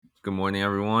Good morning,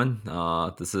 everyone.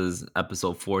 This is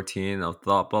episode 14 of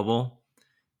Thought Bubble.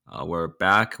 We're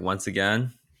back once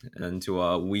again into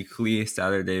a weekly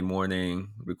Saturday morning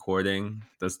recording.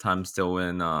 This time still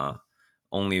in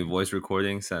only voice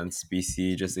recording since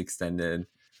BC just extended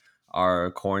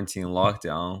our quarantine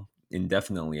lockdown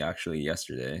indefinitely, actually,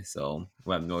 yesterday. So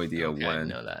we have no idea Okay, I didn't when.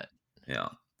 know that. Yeah.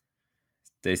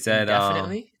 They said,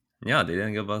 Indefinitely? yeah, they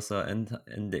didn't give us an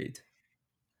end date.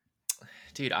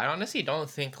 Dude, I honestly don't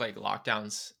think like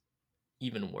lockdown's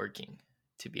even working,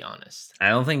 to be honest. I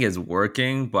don't think it's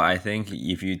working, but I think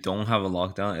if you don't have a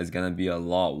lockdown, it's gonna be a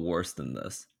lot worse than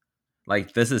this.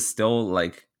 Like this is still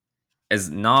like it's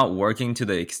not working to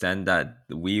the extent that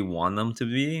we want them to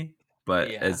be, but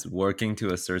Yeah. it's working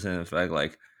to a certain effect.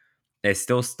 Like it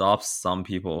still stops some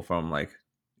people from like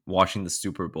watching the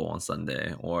Super Bowl on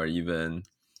Sunday or even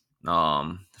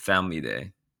Family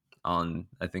Day on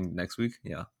I think next week.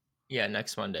 Yeah. Yeah,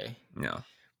 next Monday. Yeah.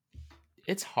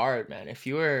 It's hard, man. If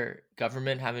you were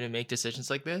government having to make decisions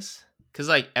like this, because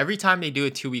like every time they do a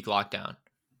 2 week lockdown,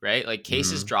 right? Like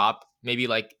cases Mm-hmm. drop maybe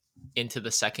like into the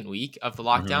second week of the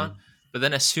lockdown, Mm-hmm. but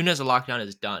then as soon as the lockdown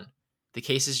is done, the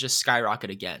cases just skyrocket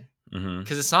again. Mm-hmm.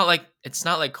 Because it's not like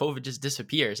COVID just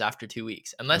disappears after 2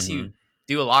 weeks, unless you Mm-hmm.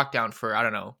 do a lockdown for I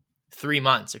don't know 3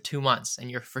 months or 2 months,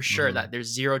 and you're for sure Mm-hmm. that there's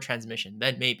zero transmission.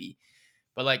 Then maybe,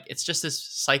 but like it's just this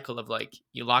cycle of like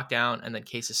you lock down and then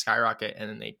cases skyrocket and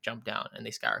then they jump down and they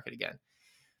skyrocket again.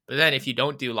 But then if you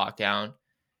don't do lockdown,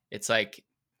 it's like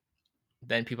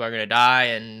then people are gonna die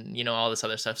and all this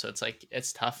other stuff. So it's like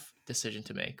it's tough decision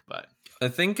to make. But I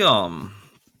think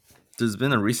there's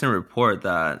been a recent report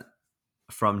that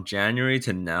from January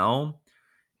to now,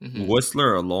 mhm.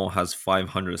 Whistler alone has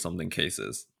 500 something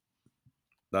cases.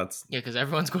 That's Yeah, because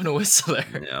everyone's going to Whistler.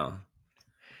 yeah.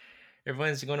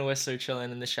 Everyone's going to Whistler,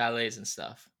 chilling in the chalets and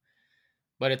stuff.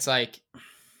 But it's like,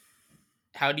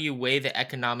 how do you weigh the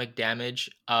economic damage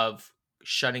of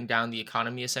shutting down the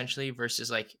economy essentially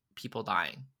versus like people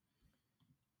dying?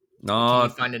 Like, can you No,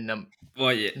 find a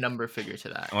well, yeah. number figure to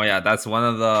that? Oh yeah, that's one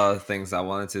of the things I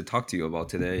wanted to talk to you about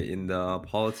today in the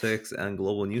politics and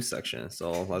global news section.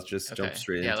 So let's just jump Okay,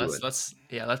 straight yeah, into let's it. let's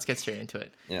yeah, let's get straight into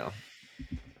it. Yeah.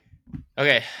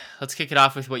 Okay, let's kick it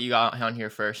off with what you got on here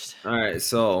first. All right.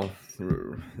 So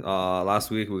last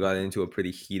week we got into a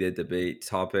pretty heated debate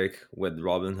topic with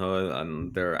Robinhood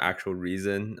and their actual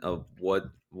reason of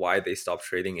why they stopped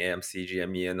trading AMC,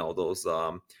 GME, and all those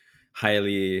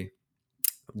highly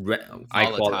I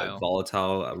call it Volatile.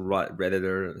 volatile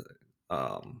redditor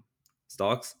um,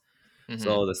 stocks. Mm-hmm.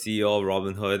 So the CEO of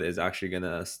Robinhood is actually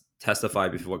gonna testify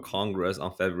before Congress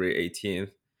on February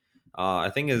 18th. I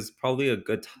think is probably a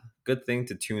good thing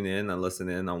to tune in and listen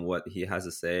in on what he has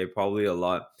to say. Probably a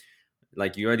lot,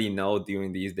 like you already know,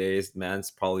 during these days,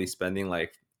 man's probably spending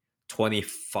like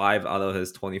 25 out of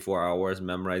his 24 hours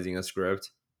memorizing a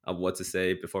script of what to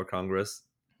say before Congress.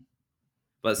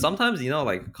 But sometimes,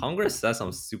 like Congress says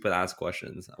some stupid ass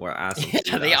questions or asks some Yeah,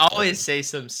 stupid they ass always questions. say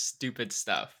some stupid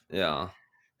stuff. Yeah.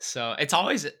 So it's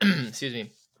always, excuse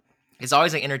me, it's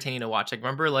always like entertaining to watch. Like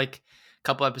remember like a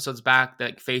couple episodes back,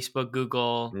 that Facebook,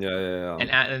 Google, Yeah.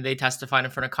 Yeah. and they testified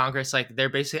in front of Congress. Like they're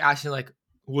basically asking like,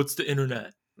 "What's the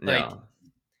internet?" Like, Yeah.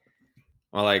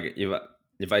 Or like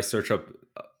if I search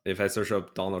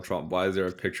up Donald Trump, why is there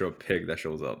a picture of pig that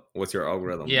shows up? What's your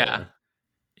algorithm yeah, there?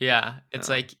 yeah. It's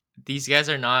Yeah. like these guys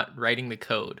are not writing the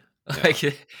code. Yeah.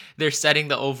 Like they're setting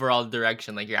the overall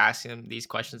direction. Like you're asking them these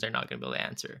questions, they're not going to be able to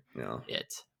answer Yeah.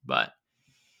 it. But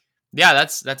yeah,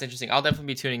 that's interesting. I'll definitely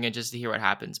be tuning in just to hear what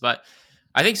happens. But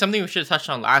I think something we should have touched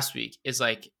on last week is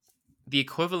like the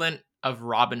equivalent of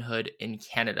Robinhood in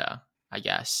Canada, I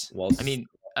guess. Well, I mean,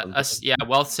 simple. yeah,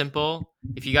 Wealth Simple.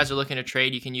 If you guys are looking to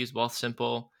trade, you can use Wealth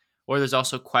Simple, or there's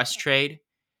also Quest Trade.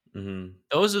 Mm-hmm.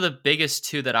 Those are the biggest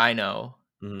two that I know.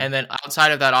 Mm-hmm. And then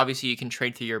outside of that, obviously, you can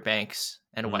trade through your banks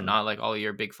and Mm-hmm. whatnot, like all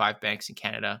your big five banks in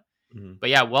Canada. Mm-hmm. But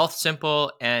yeah, Wealth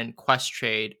Simple and Quest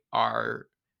Trade are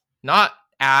not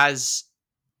as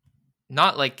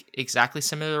not like exactly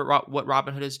similar to what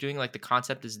Robinhood is doing. Like the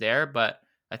concept is there, but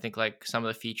I think like some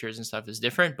of the features and stuff is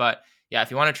different. But yeah,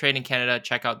 if you want to trade in Canada,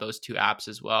 check out those two apps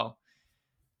as well.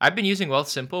 I've been using Wealth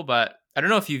Simple, but I don't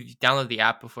know if you've downloaded the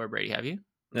app before, Brady. Have you?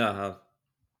 Yeah, I have.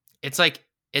 It's like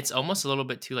it's almost a little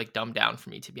bit too like dumbed down for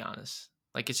me, to be honest.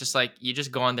 Like it's just like you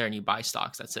just go on there and you buy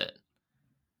stocks. That's it.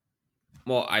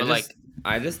 Well, But like,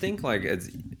 I just think like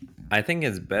I think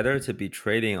it's better to be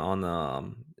trading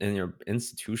on in your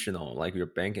institutional, like your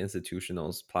bank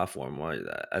institutional's platform, or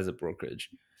as a brokerage,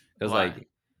 because why? like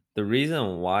the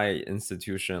reason why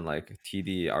institution like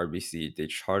TD, RBC, they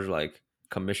charge like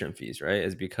commission fees, right,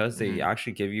 is because they Hmm.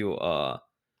 actually give you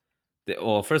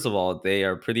well, first of all, they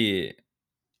are pretty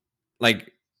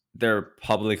like they're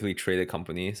publicly traded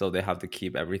company, so they have to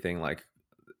keep everything like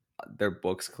their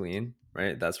books clean,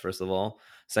 right? That's first of all.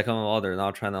 Second of all, they're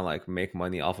not trying to like make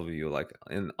money off of you like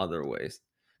in other ways.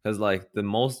 Because like the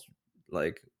most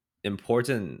like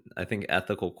important, I think,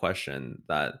 ethical question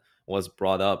that was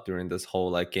brought up during this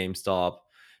whole like GameStop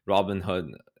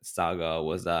Robinhood saga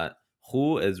was that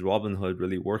who is Robinhood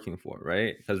really working for,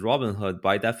 right? Because Robinhood,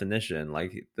 by definition,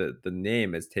 like the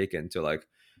name is taken to like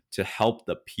to help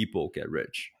the people get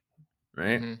rich,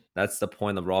 right? Mm-hmm. That's the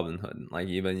point of Robin Hood. Like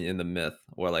even in the myth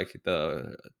or like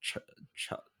the ch-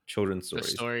 children's The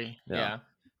stories, story, yeah, yeah.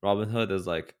 Robin Hood is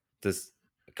like this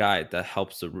guy that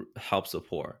helps the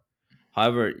poor.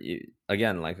 However,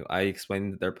 again, like I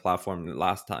explained their platform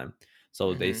last time,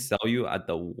 so they Mm-hmm. sell you at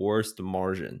the worst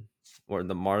margin or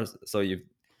the mars. So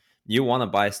you want to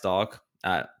buy stock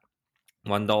at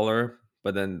 $1,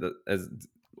 but then as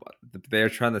they're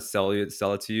trying to sell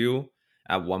it to you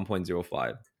at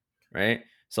 1.05, right?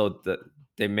 So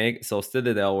they make so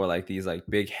Citadel or like these like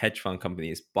big hedge fund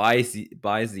companies buys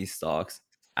these stocks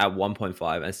at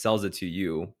 1.5 and sells it to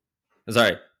you.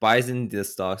 Sorry, buys in the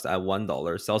stocks at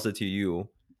 $1, sells it to you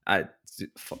at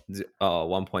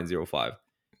 1.05.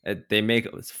 They make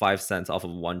 5 cents off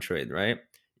of one trade, right?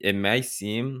 It may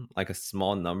seem like a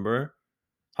small number.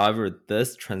 However,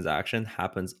 this transaction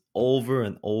happens over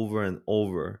and over and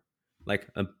over, like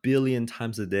a billion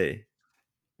times a day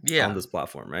on Yeah. this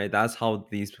platform, right? That's how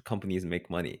these companies make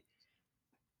money.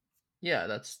 Yeah,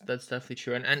 that's definitely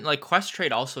true. And like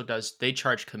Questrade also does, they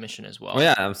charge commission as Well,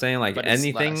 yeah, well, I'm saying like but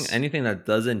it's less. anything that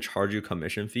doesn't charge you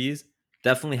commission fees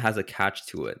definitely has a catch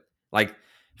to it. Like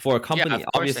for a Yeah, company, of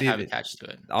course they have attached to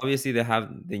it. obviously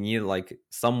they need like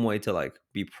some way to like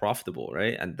be profitable,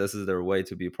 right? And this is their way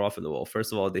to be profitable.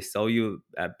 First of all, they sell you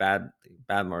at bad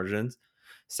margins.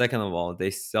 Second of all,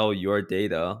 they sell your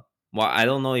data. Well, I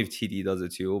don't know if TD does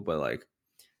it too, but like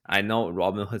I know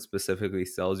Robinhood specifically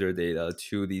sells your data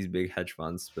to these big hedge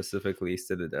funds, specifically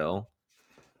Citadel.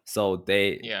 So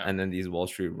they Yeah. and then these Wall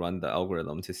Street run the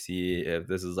algorithm to see if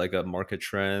this is like a market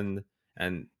trend,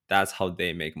 and that's how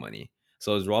they make money.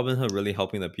 So is Robinhood really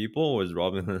helping the people, or is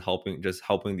Robinhood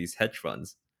helping these hedge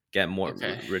funds get more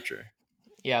Okay. richer?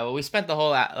 Yeah, well, we spent the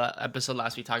whole episode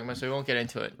last week talking about, so we won't get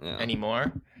into it Yeah.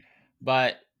 anymore.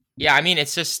 But yeah, I mean,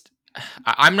 it's just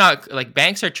I'm not like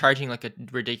banks are charging like a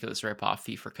ridiculous rip-off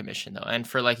fee for commission though, and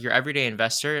for like your everyday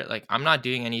investor, like I'm not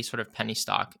doing any sort of penny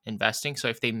stock investing. So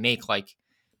if they make like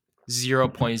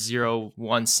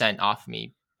 0.01 cent off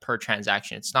me per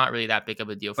transaction, it's not really that big of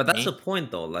a deal But for that's the me.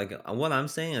 point though. Like what I'm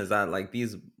saying is that like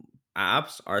these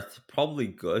apps are probably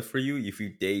good for you if you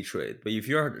day trade, but if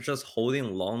you're just holding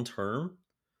long term,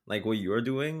 like what you're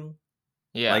doing,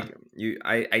 Yeah. like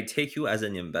I take you as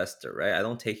an investor, right? I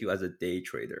don't take you as a day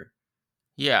trader.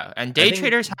 Yeah, and I day think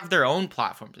traders have their own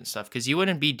platforms and stuff because you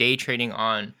wouldn't be day trading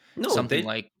on no, something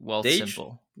like they tr-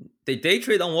 Wealthsimple. they day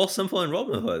trade on Wealthsimple and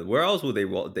Robinhood. Where else would they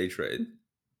day trade?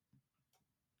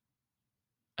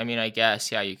 I mean, I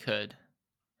guess yeah, you could,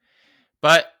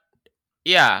 but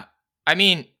yeah, I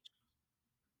mean,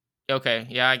 okay,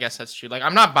 yeah, I guess that's true. Like,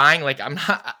 I'm not buying. Like, I'm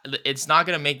not. It's not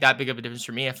gonna make that big of a difference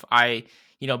for me if I,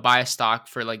 buy a stock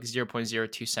for like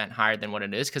 0.02 cent higher than what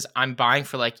it is because I'm buying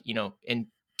for like in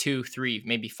 2, 3,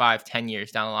 maybe 5, 10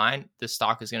 years down the line, the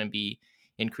stock is gonna be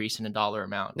increased in a dollar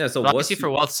amount. Yeah. But obviously, for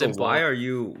So Wealthsimple,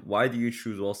 why do you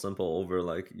choose Wealthsimple over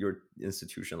like your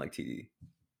institution like TD?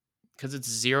 because it's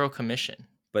zero commission.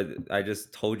 But I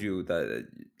just told you that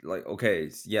like okay,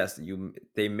 yes,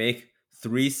 they make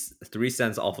three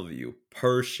cents off of you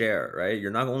per share, right?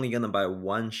 You're not only gonna buy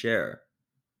one share.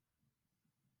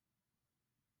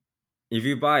 If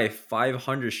you buy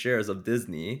 500 shares of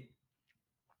Disney,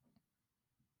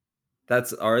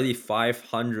 that's already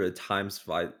 500 times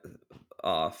 5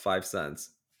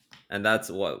 cents, and that's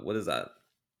what is that?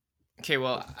 Okay,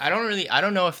 well, I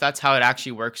don't know if that's how it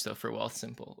actually works though for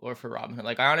Wealthsimple or for Robinhood.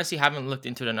 Like, I honestly haven't looked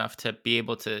into it enough to be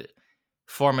able to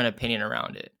form an opinion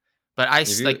around it. But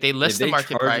like they list the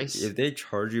market price. if they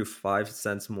charge you 5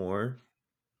 cents more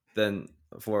than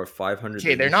for 500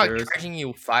 Okay, they're Disney not shares, charging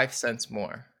you 5 cents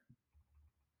more.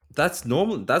 that's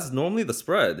normal. That's normally the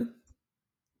spread.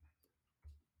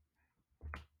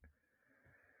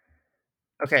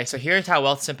 Okay, so here's how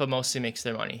Wealthsimple mostly makes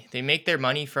their money. They make their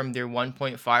money from their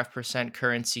 1.5%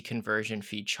 currency conversion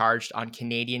fee charged on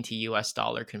Canadian to US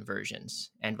dollar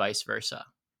conversions and vice versa.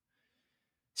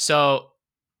 So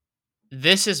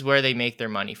this is where they make their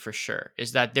money for sure,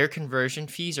 is that their conversion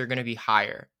fees are going to be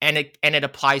higher, and it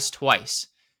applies twice.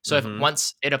 So if Mm-hmm.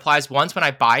 once it applies once when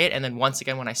I buy it and then once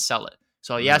again when I sell it.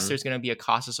 So yes, Mm-hmm. there's going to be a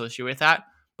cost associated with that,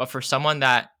 but for someone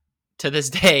that to this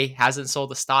day hasn't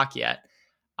sold a stock yet,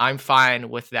 I'm fine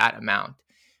with that amount.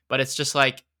 But it's just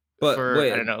like But for, I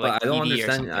don't know, wait, like but I don't TD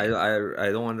or understand. something. I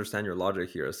don't understand your logic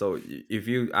here. So if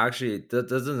you actually, that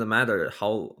doesn't matter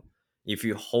how, if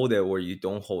you hold it or you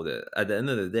don't hold it. At the end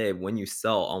of the day, when you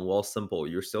sell on Wealthsimple,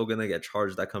 you're still gonna get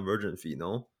charged that conversion fee,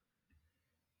 no?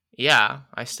 Yeah,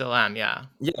 I still am. Yeah,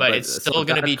 Yeah, but it's but so still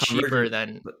gonna be that cheaper conversion,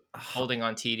 than holding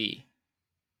on TD.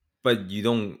 but you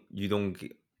don't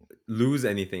lose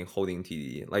anything holding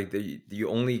TD. Like you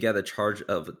only get a charge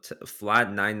of flat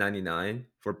 9.99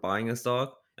 for buying a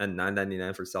stock and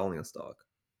 9.99 for selling a stock.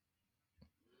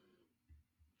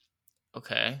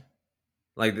 Okay.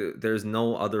 Like there's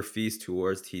no other fees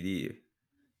towards TD.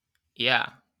 Yeah,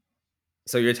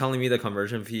 So you're telling me the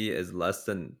conversion fee is less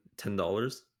than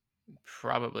 $10?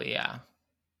 probably. Yeah.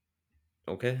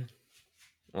 Okay.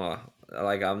 Well,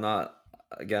 like I'm not,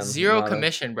 again, Zero not a.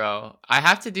 commission, bro. I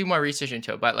have to do more research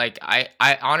into it, but like I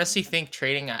honestly think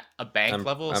trading at a bank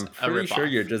level is I'm a pretty sure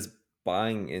ripoff. you're just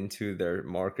buying into their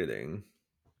marketing.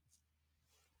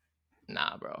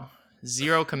 Nah, bro.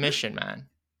 Zero commission, man.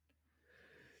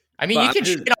 I mean, you But can I'm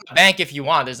just trade on a bank if you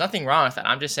want. There's nothing wrong with that.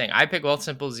 I'm just saying, I pick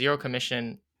Wealthsimple, zero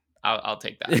commission. I'll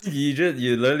take that. you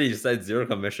literally just said zero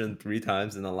commission 3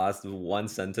 times in the last one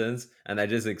sentence, and I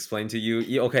just explained to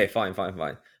you. Okay, fine, fine,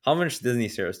 fine. How much Disney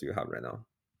shares do you have right now?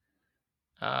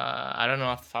 I don't know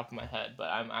off the top of my head, but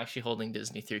I'm actually holding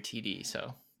Disney through TD.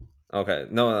 So Okay,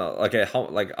 no, no. Okay, how,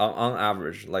 like on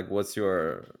average, like what's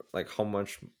your, like how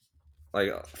much,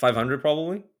 like 500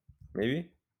 probably, maybe.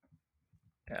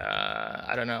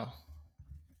 I don't know.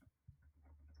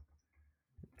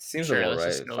 Seems Sure, about let's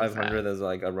just right. go with that. 500 is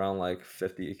like around like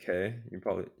 50K. You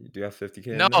do have 50K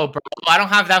No, in there? bro, I don't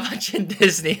have that much in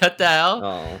Disney. What the hell?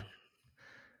 Oh,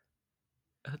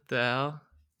 What the hell?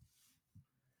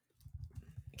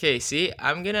 Okay, see,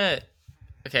 I'm gonna.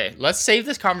 Okay, let's save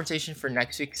this conversation for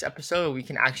next week's episode. We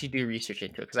can actually do research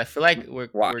into it because I feel like well,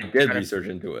 we're I did trying to. research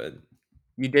into it.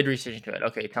 You did research into it.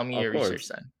 Okay, tell me Of your research course.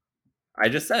 then. I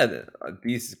just said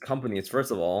these companies,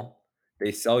 first of all,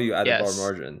 they sell you at a bar Yes.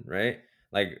 margin, right?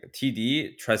 Like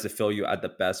TD tries to fill you at the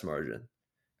best margin.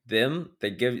 Them,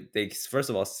 they first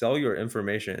of all sell your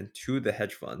information to the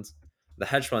hedge funds. The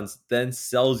hedge funds then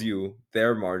sells you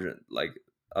their margin, like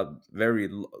a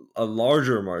a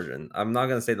larger margin. I'm not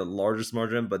gonna say the largest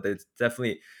margin, but it's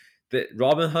definitely, the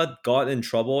Robinhood got in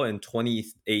trouble in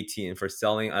 2018 for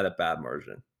selling at a bad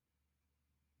margin.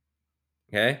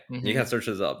 Okay, you can Mm-hmm. search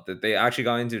this up. That they actually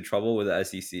got into trouble with the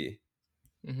SEC.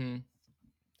 Mm-hmm.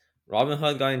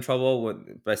 Robinhood got in trouble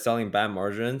by selling bad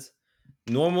margins.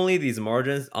 Normally, these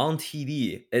margins on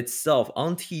TD itself,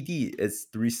 on TD, is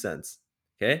 3 cents.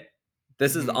 Okay,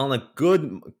 this is Mm-hmm. on a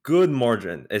good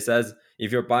margin. It says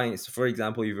if you're buying, for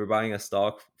example, if you're buying a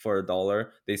stock for $1,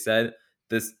 they said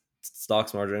this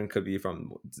stock's margin could be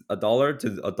from $1 to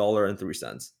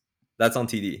 $1.03. That's on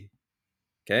TD.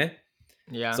 Okay,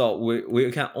 Yeah. so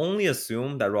we can only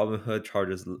assume that Robinhood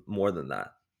charges more than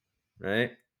that,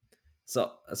 right?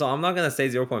 So I'm not gonna say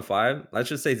 0.5. Let's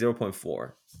just say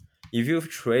 0.4. If you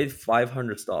trade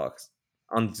 500 stocks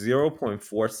on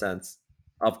 0.4 cents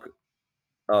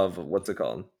of what's it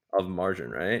called, of margin,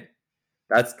 right?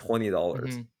 That's $20.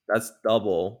 Mm-hmm. That's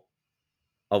double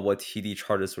of what TD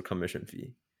charges for commission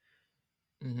fee.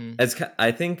 Mm-hmm.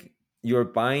 I think you're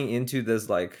buying into this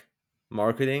like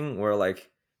marketing where like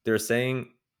they're saying,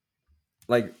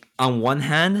 like on one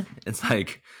hand it's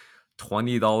like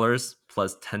 $20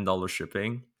 plus $10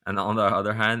 shipping, and on the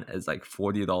other hand it's like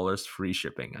 $40 free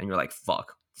shipping, and you're like,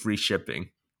 fuck, free shipping,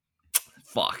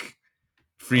 fuck,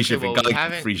 free Okay, shipping, well, gotta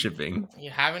get free shipping. you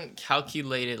haven't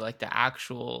calculated like the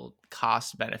actual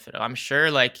cost benefit. I'm sure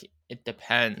like it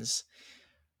depends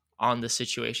on the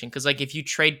situation because like if you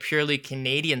trade purely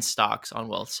Canadian stocks on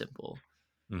Wealthsimple,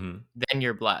 Mm-hmm. then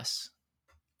you're blessed.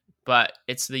 But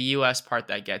it's the US part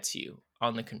that gets you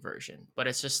on the conversion. But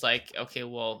it's just like, okay,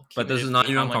 well, But this is not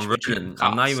cumulatively, how even much would you conversion.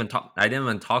 I'm not cost? even I didn't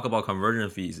even talk about conversion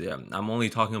fees yet. I'm only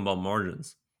talking about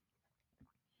margins.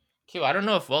 Okay, well, I don't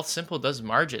know if Wealthsimple does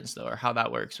margins though, or how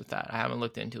that works with that. I haven't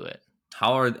looked into it.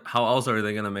 How else are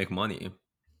they gonna make money?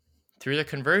 Through the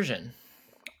conversion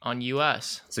on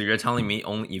US. So you're telling me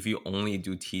only if you only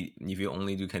do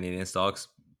Canadian stocks,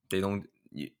 they don't,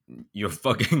 you're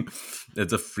fucking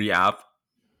it's a free app.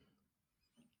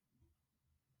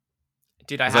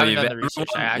 Dude, I So haven't done the research.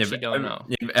 I actually don't know.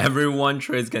 if everyone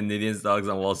trades Canadian stocks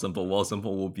on Wealthsimple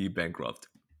will be bankrupt.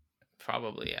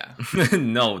 Probably, yeah.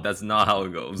 No, that's not how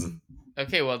it goes.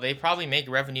 Okay, well, they probably make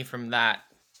revenue from that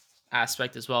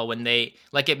aspect as well when they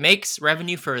like it makes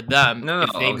revenue for them No,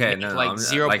 if no, they okay, make no, no. like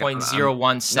Like, 0.01 no,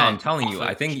 I'm cent telling off you. of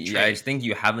I each think trade.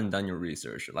 you haven't done your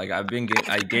research. Like I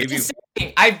gave you.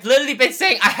 I've literally been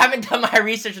saying I haven't done my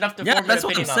research enough to Yeah, form an that's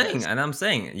what I'm opinion on saying, this. and I'm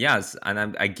saying yes,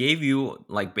 and I gave you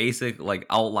like basic like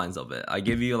outlines of it. I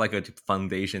give you like a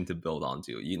foundation to build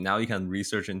onto. Now you can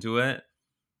research into it,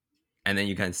 and then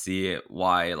you can see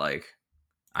why like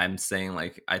I'm saying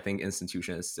like I think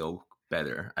institution is still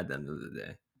better at the end of the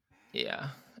day. Yeah.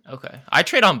 Okay. I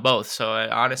trade on both, so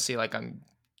honestly, like I'm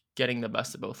getting the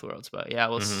best of both worlds. But yeah,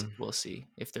 Mm-hmm. we'll see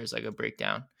if there's like a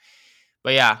breakdown.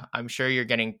 But yeah, I'm sure you're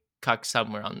getting cucked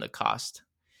somewhere on the cost.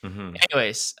 Mm-hmm.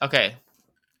 Anyways, okay,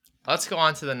 let's go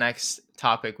on to the next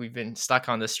topic. We've been stuck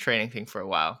on this trading thing for a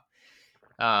while.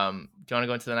 Do you want to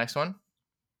go into the next one?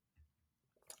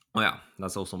 Oh yeah,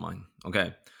 that's also mine.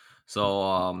 Okay,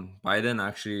 so Biden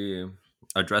actually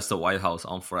addressed the White House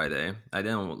on Friday. I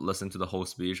didn't listen to the whole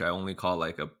speech. I only caught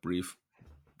like a brief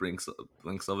blinks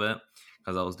of it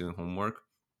because I was doing homework.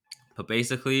 But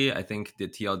basically, I think the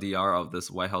TLDR of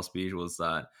this White House speech was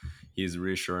that he's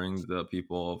reassuring the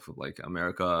people of like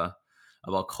America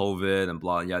about COVID and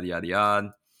blah yada yada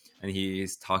yada, and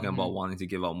he's talking about Mm-hmm. wanting to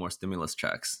give out more stimulus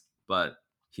checks. But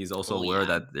he's also Oh aware yeah.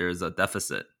 that there's a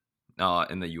deficit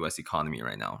in the U.S. economy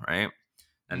right now, right?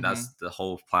 And Mm-hmm. that's the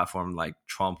whole platform. Like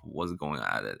Trump was going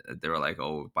at it. They were like,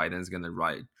 "Oh, Biden's gonna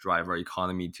drive our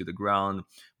economy to the ground."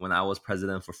 When I was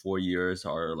president for 4 years,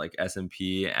 our like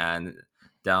S&P and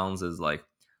Downs is like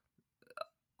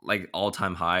all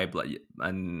time high, but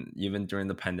and even during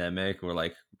the pandemic, we're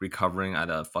like recovering at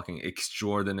a fucking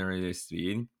extraordinary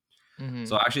speed. Mm-hmm.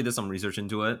 So I actually did some research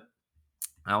into it.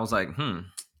 I was like,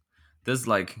 this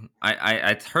like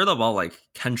I heard about like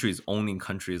countries owning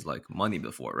countries like money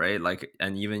before, right? Like,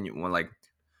 and even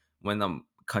when a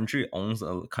country owns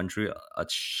a country a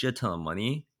shit ton of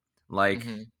money, like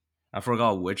Mm-hmm. I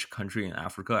forgot which country in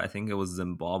Africa. I think it was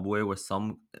Zimbabwe or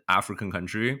some African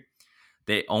country.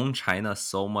 They own China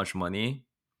so much money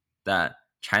that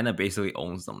China basically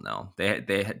owns them now. They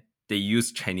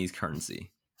use Chinese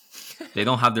currency. They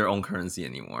don't have their own currency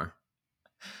anymore.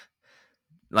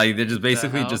 Like they just What the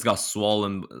basically just hell? got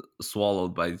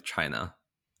swallowed by China.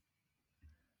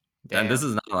 And Damn. this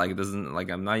isn't like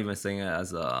I'm not even saying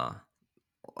it uh,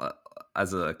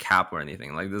 as a cap or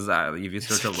anything. Like this is if you It's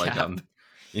search a up like cap.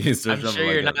 if you I'm search up sure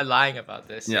like you're a not lying about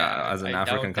this. yeah Yeah, as an I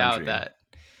African don't doubt country. that.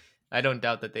 I don't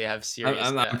doubt that they have serious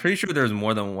I'm debt. pretty sure there's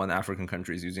more than one African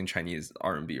countries using Chinese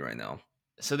RMB right now.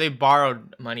 So they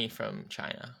borrowed money from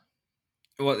China.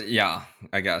 Well, yeah,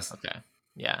 I guess. Okay.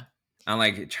 Yeah. And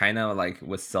like China like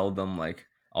would sell them like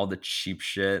all the cheap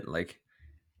shit, like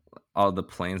all the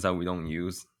planes that we don't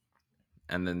use,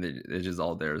 and then it's just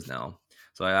all theirs now.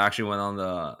 So I actually went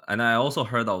on and I also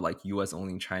heard of like US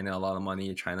owning China a lot of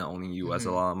money, China owning US a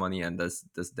Mm-hmm. lot of money, and this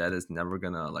debt is never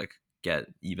gonna like get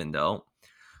evened out.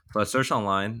 So I searched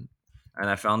online and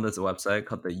I found this website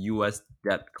called the US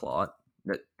Debt Clock,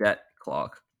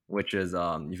 which is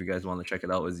if you guys want to check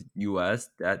it out, is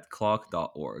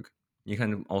usdebtclock.org. You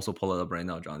can also pull it up right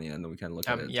now, Johnny, and we can look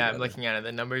at it Yeah, I'm together. looking at it.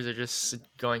 The numbers are just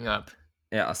going up.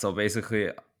 Yeah, so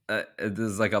basically, it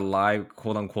is like a live,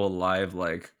 quote unquote, live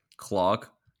like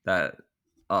clock that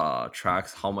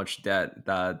tracks how much debt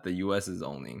that the U.S. is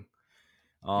owning.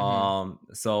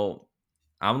 Mm-hmm. So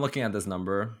I'm looking at this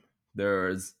number.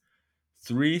 There's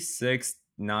 3, 6,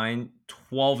 9,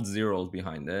 12 zeros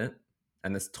behind it,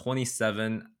 and it's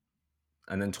 27,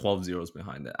 and then 12 zeros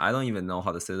behind it. I don't even know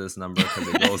how to say this number because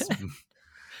it goes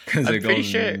because I'm it pretty goes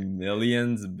sure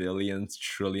millions, billions,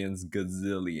 trillions,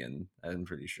 gazillion. I'm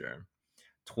pretty sure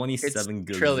it's 27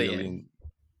 trillion. gazillion.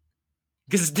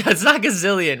 Because that's not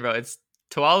gazillion, bro. It's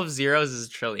 12 zeros is a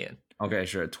trillion. Okay,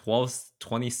 sure. 12,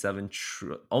 27,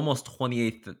 almost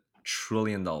 $28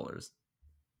 trillion,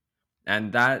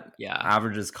 and that Yeah.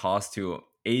 averages cost to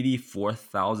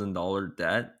 $84,000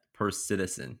 debt per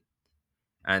citizen,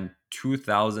 and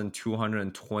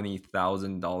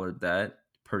 $220,000 debt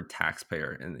per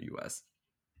taxpayer in the U.S.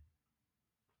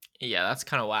 Yeah, that's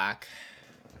kind of whack.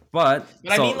 But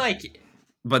But I mean, so like,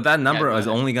 but that yeah, number go is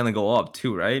ahead. only gonna go up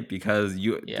too, right? Because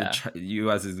Yeah.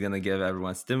 U.S. is gonna give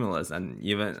everyone stimulus, and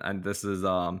this is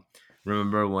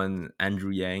remember when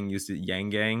Yang Gang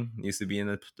used to be in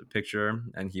the picture,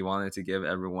 and he wanted to give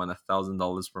everyone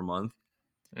 $1,000 per month.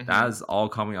 That Mm-hmm. is all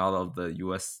coming out of the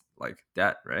U.S. like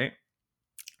debt, right?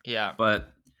 Yeah.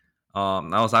 But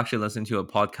I was actually listening to a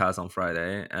podcast on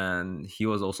Friday, and he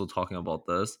was also talking about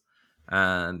this,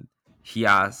 and he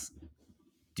asked,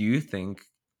 do you think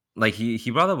like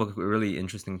he brought up a really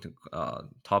interesting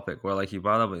topic where like he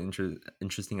brought up an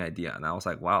interesting idea, and I was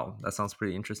like, wow, that sounds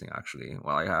pretty interesting actually.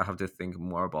 Well, I have to think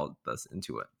more about this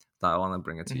into it, so I want to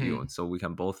bring it to you Mm-hmm. so we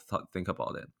can both think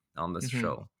about it on this Mm-hmm.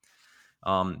 show.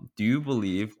 Do you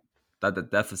believe that the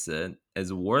deficit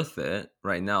is worth it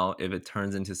right now if it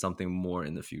turns into something more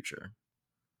in the future.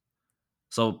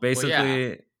 So Well, yeah.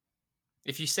 basically,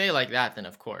 If you say like that, then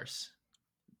of course.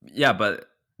 yeah, but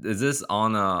is this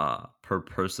on a per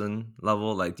person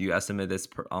level? Like, do you estimate this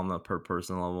on a per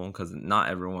person level? Because not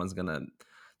everyone's gonna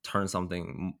turn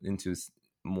something into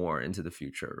more into the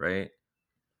future, right?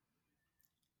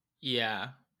 Yeah.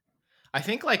 I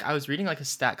think like I was reading like a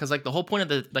stat because like the whole point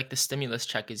of the stimulus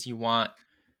check is you want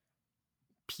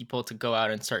people to go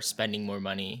out and start spending more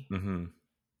money. Mm-hmm.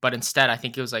 But instead, I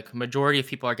think it was like majority of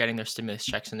people are getting their stimulus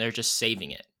checks and they're just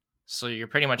saving it. So you're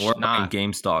pretty Or much buying not.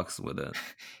 game stocks with it.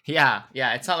 Yeah,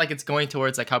 yeah. It's not like it's going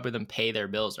towards like helping them pay their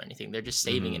bills or anything. They're just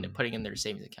saving it and Mm-hmm. putting it in their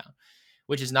savings account,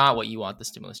 which is not what you want the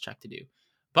stimulus check to do.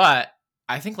 But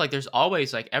I think like there's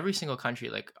always like every single country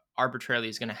like arbitrarily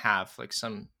is going to have like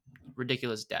some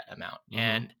ridiculous debt amount, Mm-hmm.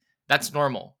 and that's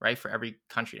normal, right? For every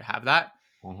country to have that.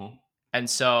 Mm-hmm. And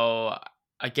so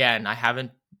again, I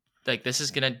haven't like this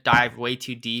is going to dive way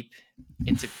too deep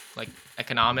into like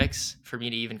economics for me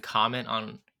to even comment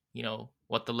on,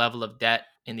 what the level of debt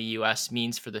in the US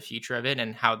means for the future of it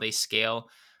and how they scale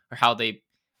or how they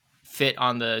fit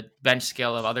on the bench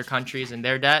scale of other countries and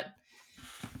their debt.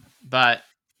 But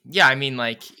yeah, I mean,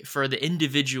 like for the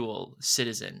individual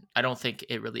citizen, I don't think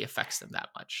it really affects them that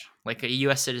much. Like a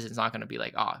US citizen's not going to be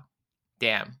like, oh,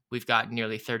 damn, we've got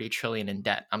nearly 30 trillion in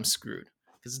debt. I'm screwed.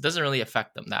 Because it doesn't really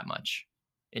affect them that much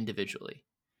individually.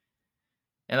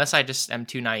 Unless I just am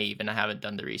too naive and I haven't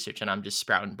done the research and I'm just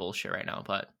sprouting bullshit right now.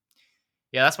 But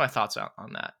yeah, that's my thoughts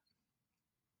on that.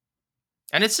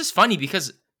 And it's just funny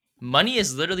because money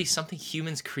is literally something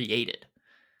humans created.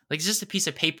 Like it's just a piece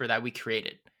of paper that we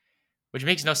created, which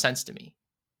makes no sense to me.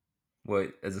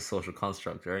 Wait, as a social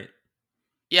construct, right?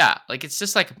 Yeah, like it's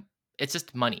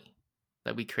just money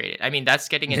that we created. I mean, that's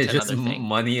getting into It's just another thing.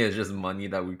 money is just money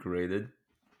that we created.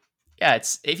 Yeah,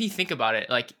 it's if you think about it,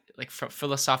 like from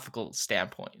philosophical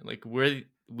standpoint, like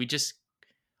we just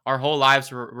our whole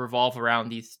lives revolve around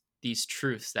these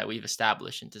truths that we've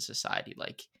established into society.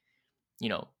 Like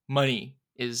money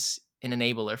is an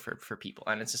enabler for people,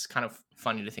 and it's just kind of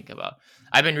funny to think about.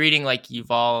 I've been reading like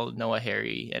Yuval Noah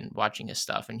Harari and watching his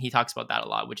stuff, and he talks about that a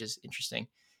lot, which is interesting.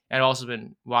 And I've also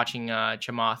been watching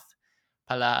Chamath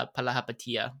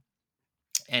Palihapitiya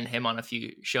and him on a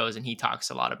few shows, and he talks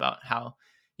a lot about how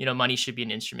money should be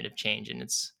an instrument of change, and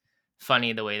it's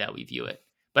funny the way that we view it.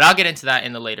 But I'll get into that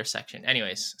in the later section.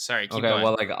 Anyways, sorry, keep Okay, going.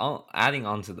 well, like adding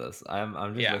on to this, I'm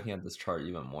just Yeah. looking at this chart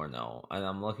even more now, and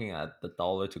I'm looking at the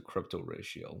dollar to crypto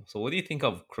ratio. So, what do you think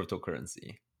of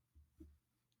cryptocurrency?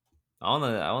 I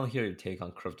wanna hear your take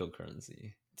on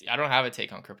cryptocurrency. I don't have a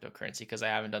take on cryptocurrency because I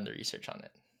haven't done the research on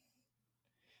it.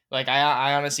 Like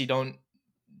I honestly don't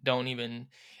even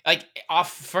like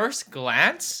off first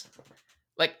glance,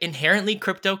 like inherently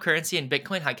cryptocurrency and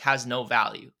Bitcoin like has no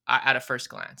value at a first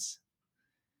glance.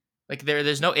 Like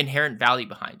there's no inherent value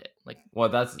behind it. Like Well,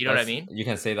 that's you know what I that's mean? you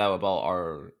can say that about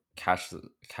our cash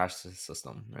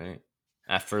system, right?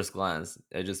 At first glance,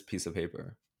 it's just a piece of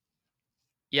paper.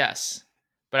 Yes.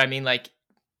 But I mean like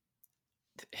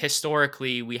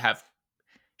historically we have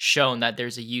shown that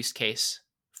there's a use case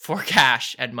for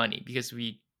cash and money because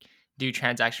we do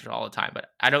transactions all the time. But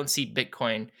I don't see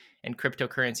Bitcoin and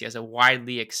cryptocurrency as a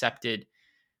widely accepted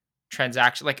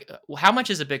transaction. Like, how much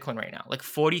is a Bitcoin right now? Like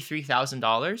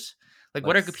 $43,000. Like,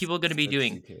 what Like are people going to be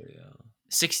doing? 60K, yeah.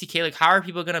 60K. Like, how are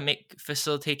people going to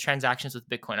facilitate transactions with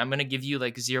Bitcoin? I'm going to give you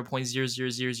like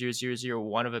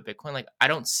 0.00000001 of a Bitcoin. Like, I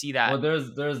don't see that. Well,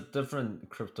 there's different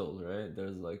cryptos, right?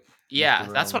 There's like Yeah,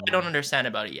 that's what I don't Ethereum. understand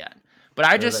about it yet. But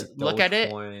I There's just like look at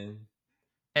it Dogecoin.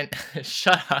 and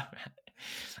shut up. Man.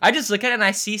 I just look at it and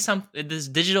I see this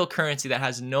digital currency that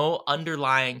has no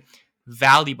underlying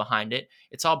value behind it.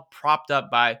 It's all propped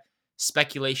up by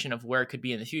speculation of where it could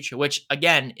be in the future, which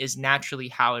again is naturally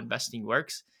how investing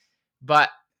works. But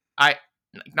I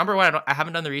number one, I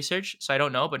haven't done the research, so I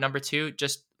don't know. But number two,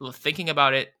 just thinking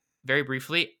about it very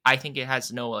briefly, I think it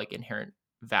has no like inherent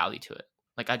value to it.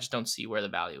 Like I just don't see where the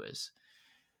value is.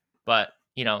 But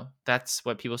that's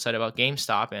what people said about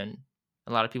GameStop, and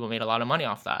a lot of people made a lot of money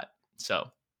off that. So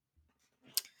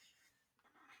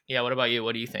yeah, what about you?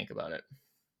 What do you think about it?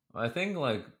 I think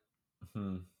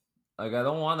hmm, like I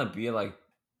don't want to be like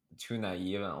too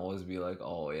naive and always be like,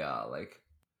 oh yeah, like,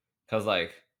 cause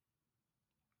like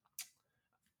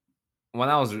when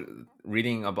I was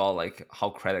reading about like how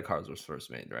credit cards was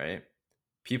first made, right?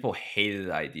 People hated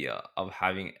the idea of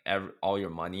having all your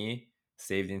money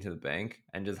saved into the bank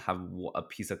and just have a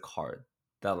piece of card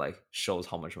that like shows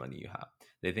how much money you have.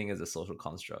 They think it's a social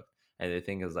construct, and they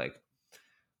think it's like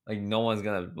no one's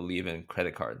gonna believe in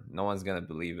credit card. No one's gonna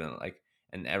believe in like,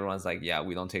 and everyone's like, yeah,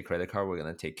 we don't take credit card, we're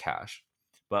gonna take cash.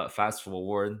 But fast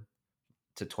forward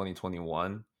to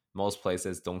 2021, most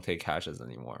places don't take cashes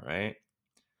anymore, right?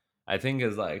 I think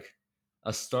is like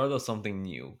a start of something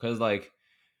new, because like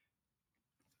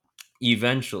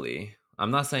eventually,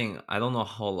 I'm not saying I don't know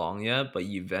how long yet, but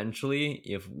eventually,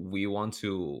 if we want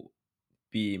to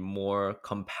be more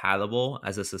compatible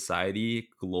as a society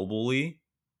globally,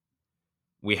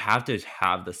 we have to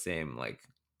have the same like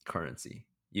currency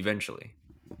eventually.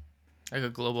 Like a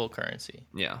global currency.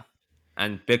 Yeah.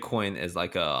 And Bitcoin is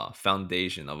like a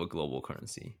foundation of a global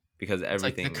currency because It's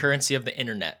like the everything. currency of the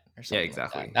internet or Yeah, something like that.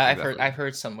 exactly. I've heard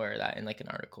Exactly. somewhere that in like an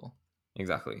article.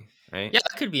 Exactly. Right? Yeah,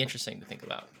 that could be interesting to think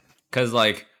about. Because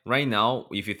like right now,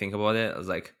 if you think about it, it's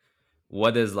like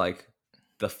what is like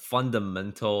the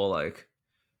fundamental like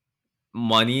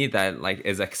money that like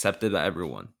is accepted by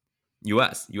everyone?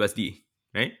 USD,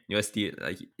 right? USD,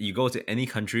 like you go to any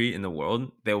country in the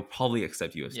world, they will probably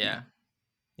accept Yeah. USD.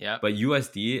 Yeah. But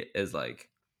USD is like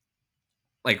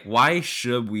why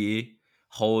should we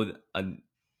hold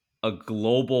a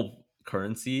global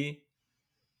currency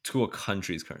to a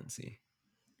country's currency?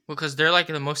 Well, because they're like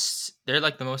the most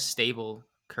stable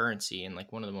currency in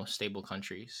like one of the most stable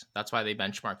countries. That's why they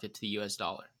benchmarked it to the US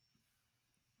dollar.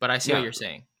 But I see what Yeah, you're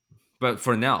saying. but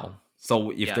for now, so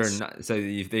if they're Yes. not, so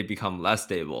if they become less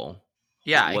stable,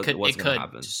 Yeah, what's it gonna could.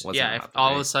 happen? What's Yeah, gonna if happen, all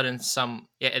of a right? sudden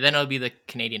yeah, then it'll be the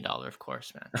Canadian dollar, of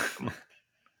course, man. Come on.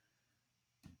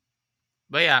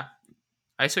 But yeah,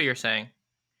 I see what you're saying.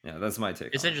 Yeah, that's my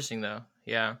take It's on it. interesting though.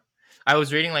 Yeah. I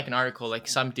was reading like an article, like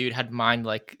some dude had mined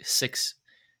like six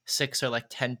or like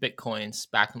 10 Bitcoins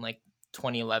back in like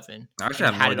 2011 I actually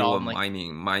and he have no had it idea all what in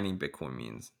like, mining Bitcoin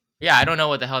means. yeah, I don't know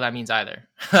what the hell that means either.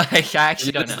 Like, I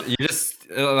actually don't know. You just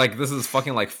like this is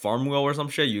fucking like Farmville or some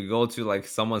shit. You go to like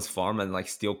someone's farm and like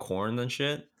steal corn and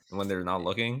shit when they're not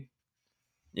looking.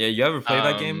 Yeah, you ever play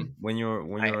that game Um, when you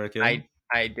I were a kid? I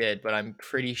I did, but I'm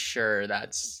pretty sure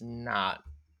that's not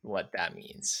what that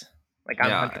means. Like I'm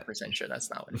Yeah. 100% sure that's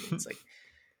not what it means. Like,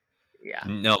 yeah.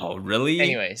 No, really?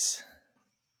 Anyways,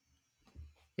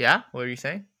 yeah. What are you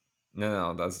saying?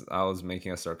 No, that's I was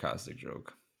making a sarcastic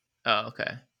joke. Oh,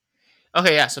 okay.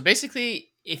 Okay, yeah. So basically,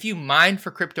 if you mine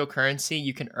for cryptocurrency,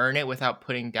 you can earn it without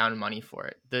putting down money for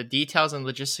it. The details and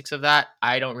logistics of that,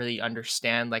 I don't really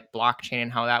understand, like blockchain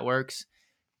and how that works.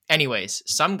 Anyways,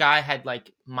 some guy had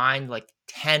like mined like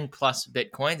 10 plus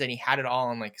Bitcoins and he had it all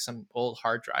on like some old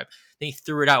hard drive. Then he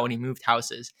threw it out when he moved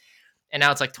houses. And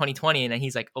now it's like 2020 and then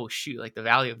he's like, oh shoot, like the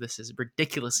value of this is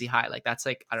ridiculously high. Like that's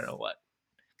like, I don't know what,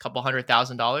 a couple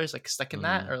 $100,000 like stuck in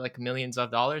that Mm-hmm. or like millions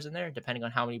of dollars in there, depending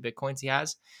on how many Bitcoins he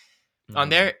has on Mm-hmm.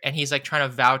 there. And he's like trying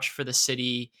to vouch for the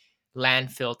city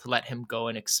landfill to let him go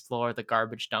and explore the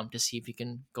garbage dump to see if he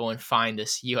can go and find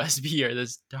this USB or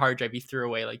this hard drive he threw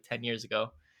away like 10 years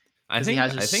ago I because he think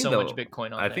has I just think so much the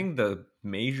Bitcoin on I there. think the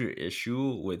major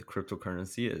issue with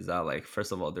cryptocurrency is that like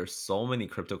first of all, there's so many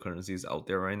cryptocurrencies out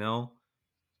there right now.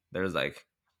 There's like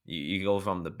you go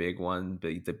from the big one,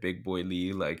 the big boy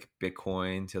league like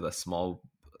Bitcoin to the small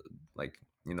like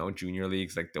junior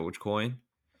leagues like Dogecoin.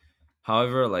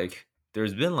 However, like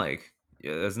there's been like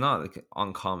yeah, it's not like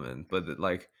uncommon, but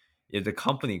like if the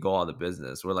company go out of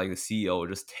business, where like the CEO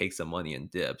just takes the money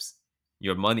and dips,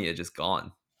 your money is just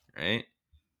gone, right?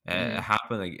 It Mm-hmm.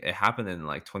 happened like it happened in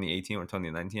like 2018 or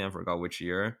 2019. I forgot which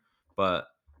year, but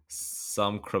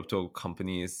some crypto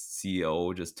companies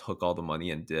CEO just took all the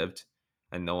money and dipped,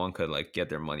 and no one could like get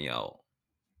their money out.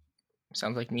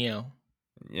 Sounds like Neo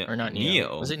Yeah, or not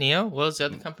Neo. Was Neo. it Neo? What was the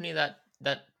other company that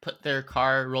put their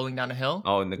car rolling down a hill?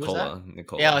 Oh, Who was that? Yeah, oh,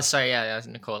 Nikola. sorry. Yeah, yeah, it was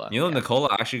Nikola. You know, Yeah.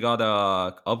 Nikola actually got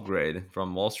a upgrade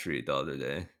from Wall Street the other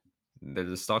day.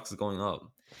 The stock's going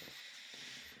up.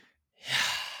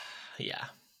 Yeah.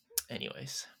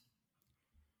 Anyways.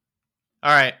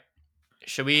 All right.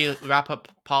 Should we wrap up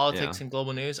Yeah, politics and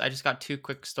global news? I just got two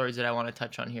quick stories that I want to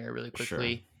touch on here really sure.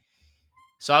 quickly.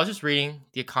 So I was just reading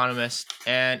The Economist,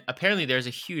 and apparently there's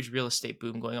a huge real estate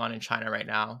boom going on in China right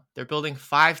now. They're building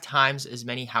 5 times as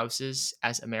many houses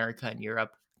as America and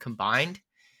Europe combined.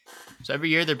 So every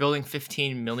year they're building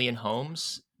 15 million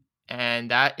homes,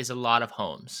 and that is a lot of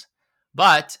homes.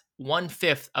 But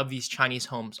 1/5 of these Chinese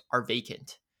homes are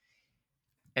vacant.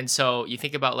 And so you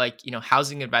think about like,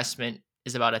 housing investment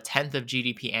is about a tenth of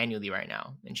GDP annually right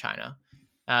now in China.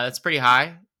 That's pretty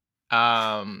high.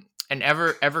 And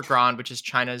Evergrande, which is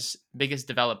China's biggest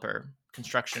developer,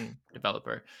 construction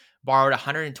developer, borrowed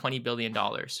 $120 billion,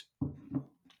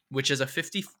 which is a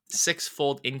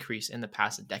 56-fold increase in the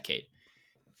past decade.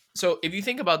 So if you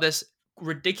think about this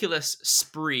ridiculous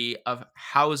spree of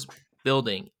house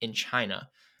building in China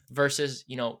versus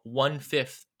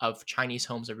 1/5 of Chinese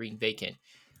homes are being vacant,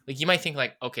 like you might think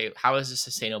like, okay, how is this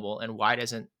sustainable, and why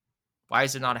is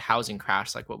it not a housing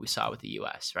crash like what we saw with the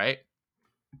US, right?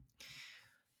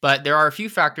 But there are a few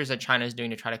factors that China is doing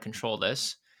to try to control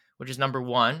this, which is number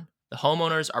one, the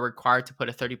homeowners are required to put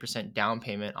a 30% down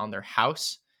payment on their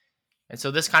house. And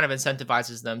so this kind of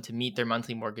incentivizes them to meet their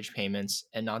monthly mortgage payments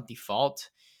and not default,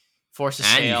 force a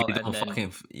And if sale, you and don't then,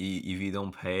 if you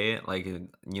don't pay it, like you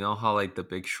know how like the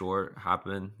Big Short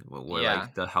happened, where yeah,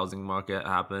 like the housing market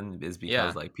happened, is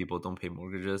because yeah, like people don't pay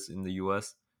mortgages in the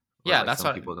U.S. or yeah, like that's some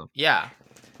what, people don't. yeah,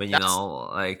 But you that's, know,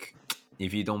 like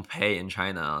if you don't pay in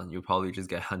China, you probably just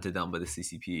get hunted down by the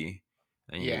CCP,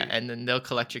 and yeah, you. and then they'll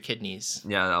collect your kidneys.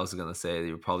 Yeah, I was gonna say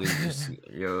you probably just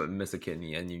you miss a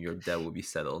kidney and your debt will be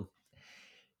settled.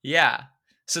 Yeah.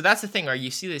 So that's the thing, right?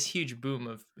 You see this huge boom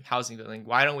of housing building.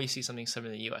 Why don't we see something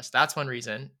similar in the US? That's one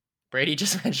reason. Brady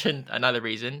just mentioned another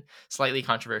reason, slightly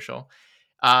controversial.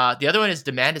 The other one is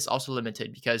demand is also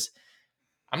limited because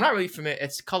I'm not really familiar.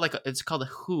 It's called a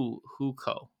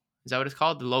HUCO. Is that what it's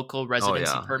called? The local Oh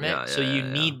residency yeah, permit. yeah, So you yeah,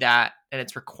 yeah, yeah. need that, and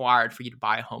it's required for you to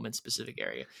buy a home in a specific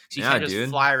area. So you Yeah, can't just dude.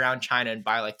 fly around China and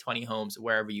buy like 20 homes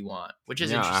wherever you want, which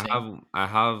is Yeah, interesting. I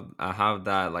have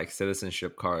that like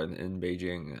citizenship card in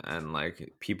Beijing, and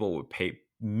like people would pay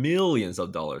millions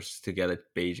of dollars to get a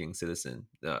Beijing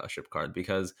citizenship card,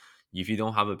 because if you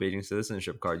don't have a Beijing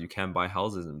citizenship card, you can't buy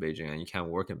houses in Beijing and you can't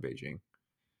work in Beijing.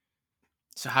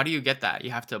 So how do you get that?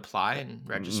 You have to apply and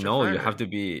register No, for you it, have or to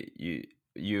be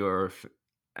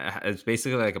it's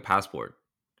basically like a passport.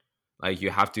 Like you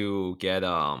have to get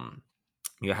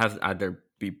you have to either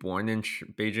be born in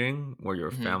Beijing or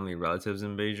your hmm family relatives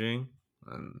in Beijing,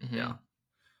 and hmm yeah.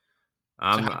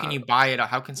 so I'm how can you buy it?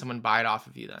 How can someone buy it off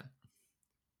of you then?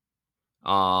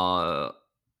 uh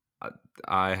I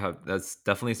I have that's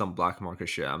definitely some black market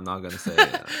shit. I'm not gonna say.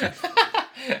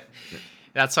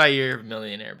 That's why you're a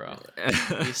millionaire, bro.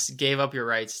 You just gave up your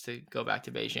rights to go back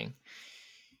to Beijing.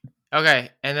 Okay,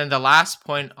 and then the last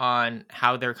point on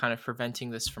how they're kind of preventing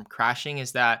this from crashing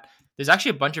is that there's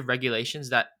actually a bunch of regulations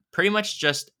that pretty much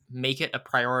just make it a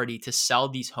priority to sell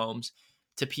these homes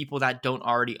to people that don't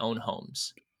already own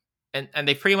homes. And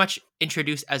they pretty much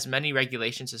introduce as many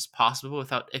regulations as possible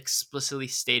without explicitly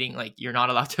stating like you're not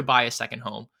allowed to buy a second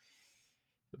home.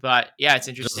 But yeah, it's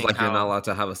Just interesting like you're not how, allowed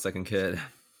to have a second kid.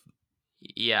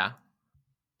 yeah,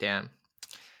 damn,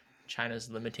 China's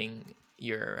limiting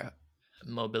your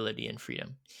mobility and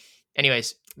freedom.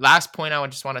 Anyways, last point I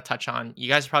would just want to touch on. You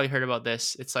guys probably heard about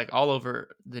this. It's like all over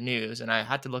the news, and I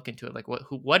had to look into it. Like,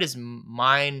 what is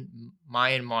Myanmar,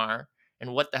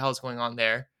 and what the hell is going on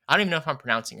there? I don't even know if I'm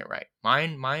pronouncing it right.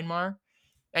 Myanmar.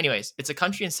 Anyways, it's a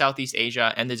country in Southeast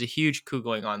Asia, and there's a huge coup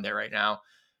going on there right now.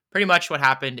 Pretty much what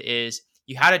happened is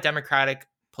you had a Democratic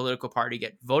political party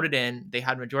get voted in. They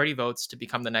had majority votes to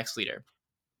become the next leader.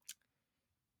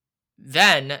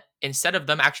 Then, instead of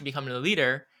them actually becoming the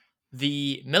leader,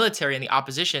 the military and the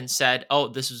opposition said, "Oh,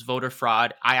 this was voter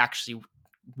fraud. I actually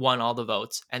won all the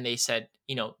votes." And they said,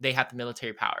 they had the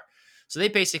military power. So they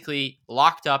basically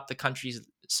locked up the country's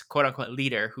quote unquote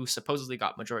leader who supposedly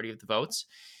got majority of the votes.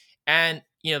 And,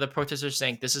 the protesters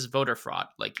saying this is voter fraud.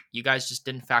 Like, you guys just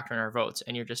didn't factor in our votes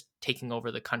and you're just taking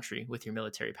over the country with your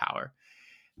military power.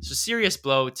 It's a serious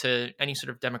blow to any sort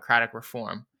of democratic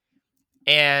reform.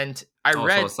 And I Oh,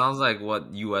 so it read, sounds like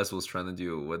what U.S. was trying to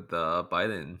do with the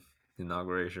Biden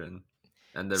inauguration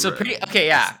and so pretty, okay,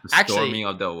 yeah, the actually,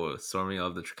 storming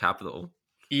of the Capitol.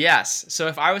 yes. So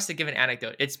if I was to give an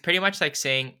anecdote, it's pretty much like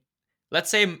saying, let's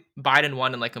say Biden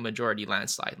won in like a majority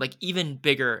landslide, like even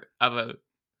bigger of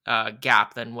a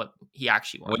gap than what he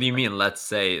actually What won. do you Like, mean? Let's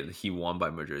say he won by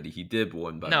majority. He did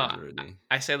win by no, majority.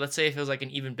 I say, let's say if it was like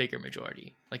an even bigger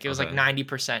majority, like it was like Okay.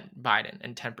 90% Biden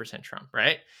and 10% Trump,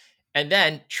 right? And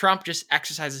then Trump just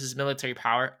exercises his military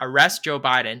power, arrests Joe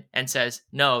Biden, and says,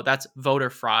 no, that's voter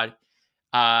fraud.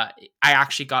 I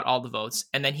actually got all the votes.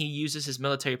 And then he uses his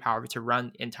military power to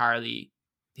run entirely.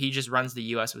 He just runs the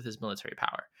US with his military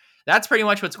power. That's pretty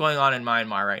much what's going on in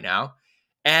Myanmar right now.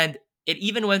 And it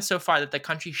even went so far that the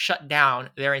country shut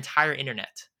down their entire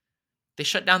internet. They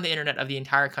shut down the internet of the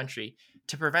entire country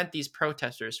to prevent these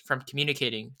protesters from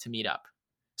communicating to meet up.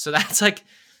 So that's like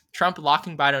Trump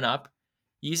locking Biden up,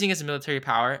 using his military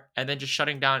power, and then just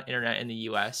shutting down internet in the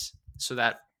US so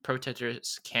that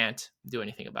protesters can't do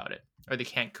anything about it or they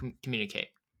can't communicate.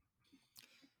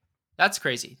 That's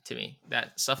crazy to me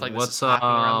that stuff like this is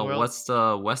happening around the world. What's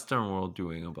the Western world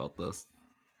doing about this?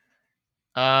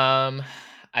 Um,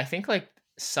 I think like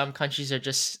some countries are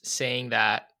just saying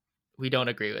that we don't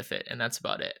agree with it, and that's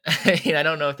about it. I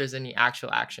don't know if there's any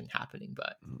actual action happening,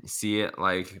 but See it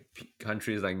like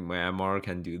countries like Myanmar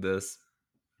can do this,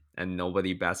 and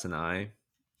nobody bats an eye.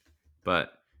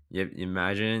 But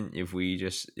Imagine if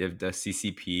the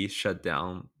CCP shut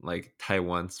down like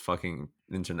Taiwan's fucking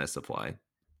internet supply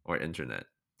or internet.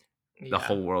 The Yeah.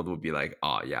 whole world would be like,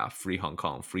 oh yeah, free Hong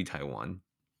Kong, free Taiwan.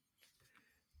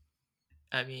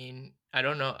 I mean, I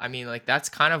don't know. I mean, like that's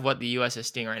kind of what the US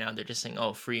is doing right now. They're just saying,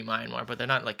 "Oh, free Myanmar," but they're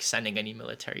not like sending any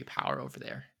military power over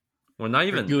there or I'm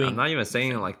doing not even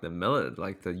saying anything. like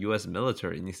like the US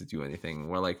military needs to do anything.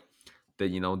 We're like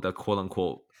the quote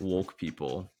unquote woke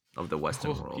people of the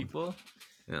Western Oh, world. people,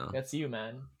 Yeah. that's you,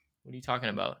 man. What are you talking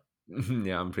about?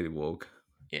 Yeah, I'm pretty woke.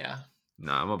 Yeah.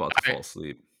 Nah, I'm about to All fall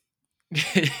asleep.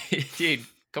 right. Dude,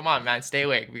 come on, man. Stay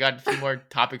awake. We got a few more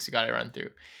topics we got to run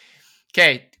through.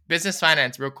 Okay, business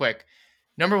finance, real quick.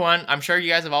 Number one, I'm sure you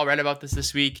guys have all read about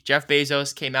this week. Jeff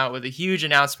Bezos came out with a huge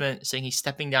announcement saying he's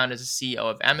stepping down as a CEO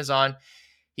of Amazon.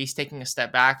 He's taking a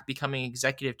step back, becoming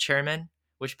executive chairman,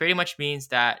 which pretty much means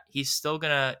that he's still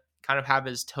going to kind of have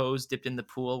his toes dipped in the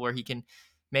pool where he can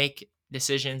make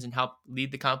decisions and help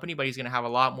lead the company, but he's going to have a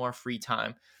lot more free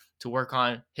time to work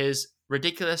on his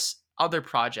ridiculous other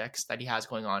projects that he has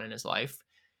going on in his life.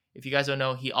 If you guys don't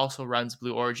know, he also runs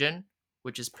Blue Origin,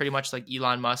 which is pretty much like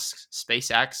Elon Musk's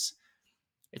SpaceX.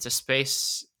 It's a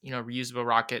space, reusable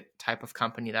rocket type of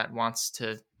company that wants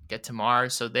to get to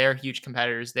Mars. So they're huge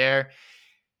competitors there.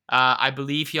 I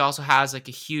believe he also has like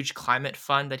a huge climate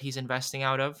fund that he's investing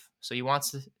out of. So he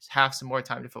wants to have some more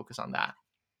time to focus on that,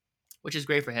 which is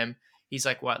great for him. He's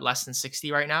like what, less than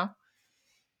 60 right now.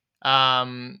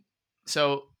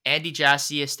 So Andy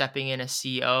Jassy is stepping in as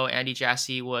CEO. Andy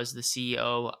Jassy was the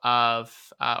CEO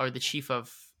of, or the chief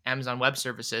of Amazon Web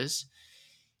Services.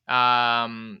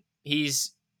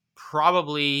 He's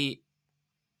probably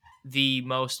the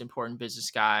most important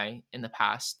business guy in the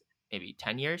past maybe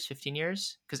 10 years, 15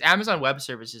 years, because Amazon Web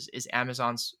Services is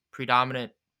Amazon's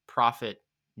predominant profit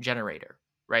generator,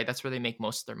 right? That's where they make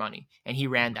most of their money. And he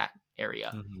ran that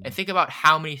area. And Mhm. think about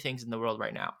how many things in the world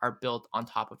right now are built on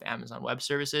top of Amazon Web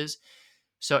Services.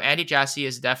 So Andy Jassy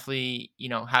is definitely,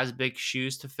 has big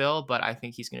shoes to fill, but I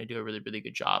think he's going to do a really, really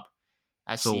good job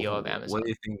as So CEO of what do Amazon.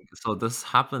 you think? So this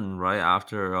happened right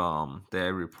after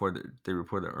they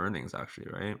reported earnings actually,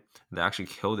 right? They actually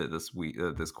killed it this week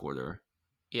this quarter.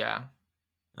 Yeah.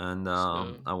 And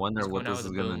So I wonder he's what going out this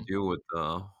with a is gonna boom. do with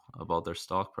about their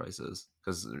stock prices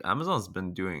because Amazon's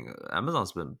been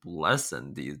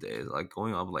blessing these days, like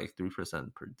going up like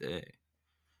 3% per day.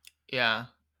 Yeah.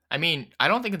 I mean, I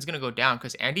don't think it's gonna go down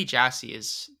because Andy Jassy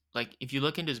is like, if you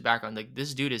look into his background, like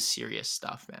this dude is serious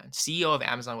stuff, man. CEO of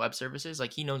Amazon Web Services,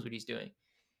 like he knows what he's doing,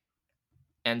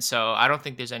 and so I don't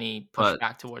think there's any But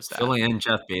pushback towards that. filling in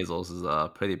Jeff Bezos is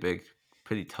a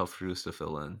pretty tough shoes to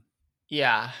fill in.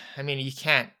 Yeah, I mean, you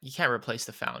can't replace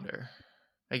the founder.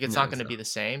 Like it's Yeah, not gonna be exactly. the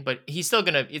same, but he's still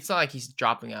gonna. It's not like he's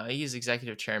dropping out. He's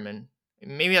executive chairman.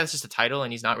 Maybe that's just a title,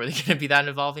 and he's not really gonna be that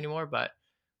involved anymore. But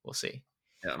we'll see.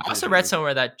 Yeah, I'm I pretty also sure read he'll be.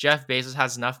 somewhere that Jeff Bezos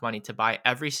has enough money to buy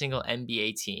every single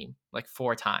NBA team like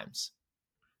 4 times.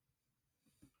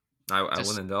 I Just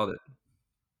wouldn't doubt it.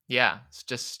 yeah, it's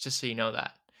just so you know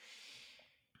that.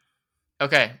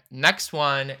 Okay, next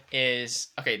one is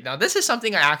okay. Now this is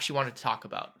something I actually wanted to talk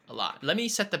about a lot. Let me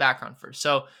set the background first.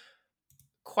 So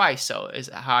Kuaiso is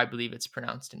how I believe it's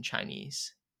pronounced in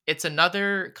Chinese. It's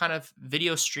another kind of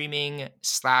video streaming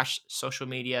slash social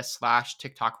media slash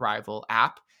TikTok rival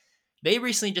app. They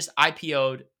recently just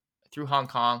IPO'd through Hong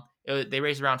Kong. They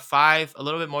raised around a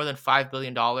little bit more than $5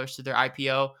 billion to their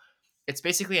IPO. It's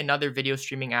basically another video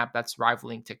streaming app that's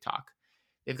rivaling TikTok.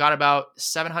 They've got about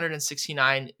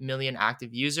 769 million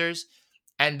active users.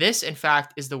 And this, in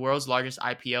fact, is the world's largest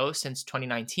IPO since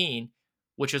 2019,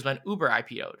 which was when Uber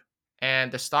IPO'd.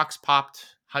 And the stocks popped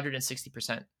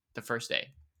 160% the first day.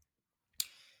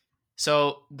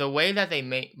 So the way that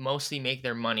they mostly make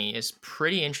their money is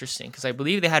pretty interesting because I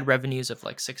believe they had revenues of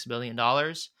like $6 billion.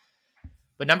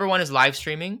 But number one is live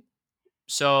streaming.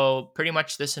 So pretty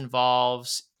much this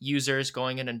involves users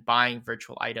going in and buying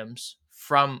virtual items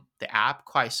from the app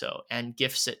Kuaiso and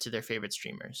gifts it to their favorite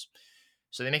streamers.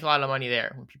 So they make a lot of money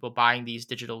there when people buying these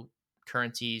digital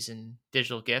currencies and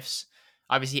digital gifts.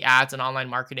 Obviously, ads and online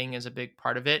marketing is a big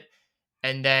part of it.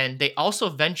 And then they also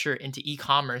venture into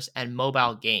e-commerce and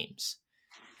mobile games.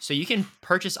 So you can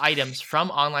purchase items from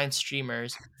online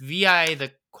streamers via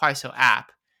the Kuaiso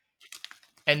app,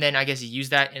 and then I guess you use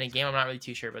that in a game. I'm not really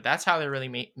too sure, but that's how they're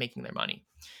really making their money.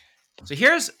 So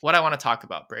here's what I want to talk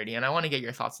about, Brady, and I want to get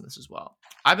your thoughts on this as well.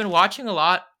 I've been watching a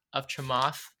lot of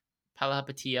Chamath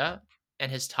Palihapitiya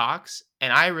and his talks,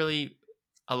 and I really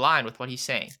align with what he's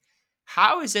saying.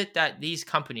 How is it that these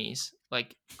companies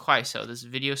like Kuaiso, this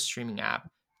video streaming app,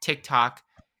 TikTok,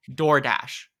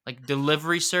 DoorDash, like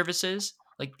delivery services,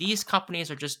 like these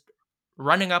companies are just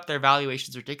running up their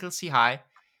valuations ridiculously high,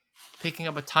 picking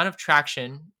up a ton of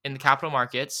traction in the capital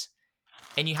markets,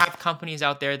 and you have companies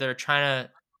out there that are trying to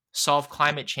solve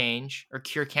climate change or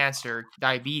cure cancer,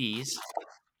 diabetes,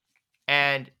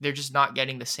 and they're just not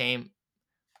getting the same,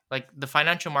 like the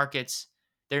financial markets,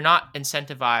 they're not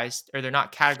incentivized or they're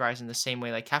not categorized in the same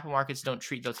way. Like capital markets don't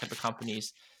treat those type of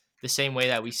companies the same way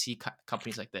that we see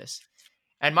companies like this.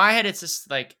 In my head, it's just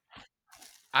like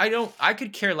I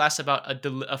could care less about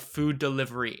a food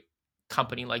delivery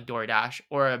company like DoorDash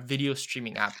or a video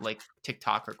streaming app like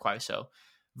TikTok or Quaiso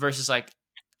versus like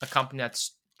a company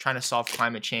that's trying to solve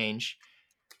climate change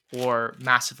or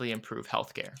massively improve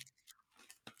healthcare.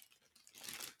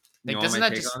 You Like, want doesn't my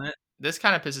that take just, on it? this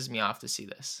kind of pisses me off to see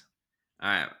this. All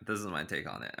right, this is my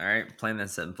take on it. All right, plain and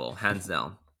simple, hands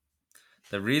down.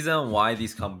 The reason why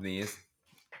these companies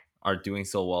are doing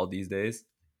so well these days,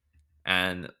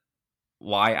 and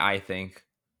why I think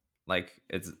like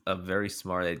it's a very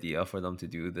smart idea for them to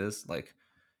do this, like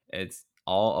it's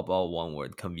all about one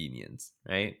word: convenience,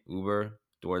 right? Uber,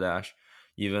 DoorDash,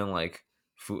 even like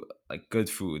food, like good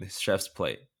food, Chef's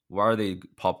Plate. Why are they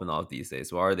popping off these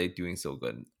days? Why are they doing so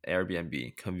good?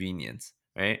 Airbnb, convenience,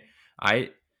 right?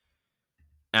 I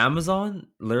Amazon,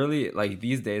 literally, like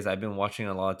these days I've been watching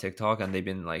a lot of TikTok, and they've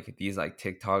been like these like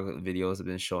TikTok videos have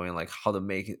been showing like how to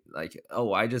make it, like,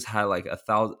 oh, I just had like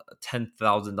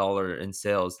 $10,000 in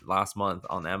sales last month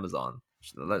on Amazon.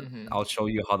 Mm-hmm. I'll show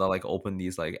you how to like open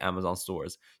these like Amazon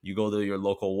stores. You go to your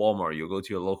local Walmart, you go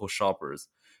to your local shoppers,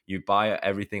 you buy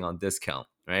everything on discount,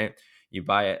 right? You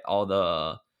buy all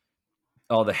the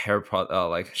hair product,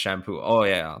 like shampoo. Oh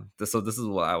yeah, this is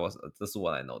what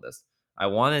I noticed. I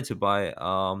wanted to buy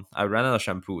I ran out of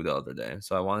shampoo the other day,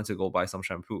 so I wanted to go buy some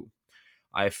shampoo.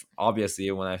 Obviously,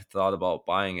 when I thought about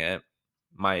buying it,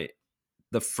 my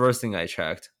the first thing I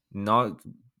checked, not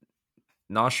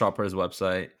Shopper's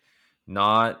website,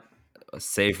 not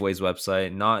Safeway's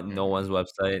website, not no Mm-hmm. one's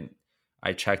website.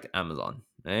 I checked Amazon,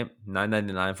 right?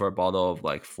 9.99 for a bottle of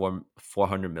like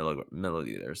 400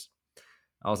 milliliters.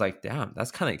 I was like, damn,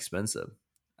 that's kind of expensive.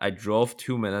 I drove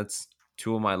 2 minutes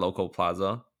to my local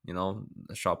plaza, the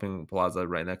shopping plaza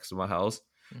right next to my house.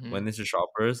 Mm-hmm. Went into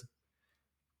Shoppers,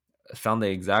 found the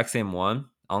exact same one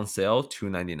on sale,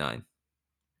 2.99.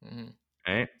 Mm-hmm.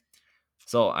 Right.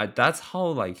 So that's how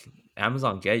like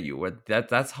Amazon get you. Where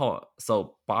that's how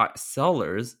buy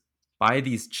sellers buy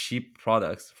these cheap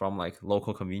products from like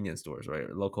local convenience stores, right?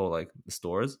 Local like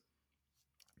stores.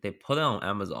 They put it on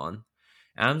Amazon.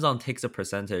 Amazon takes a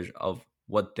percentage of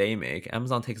what they make.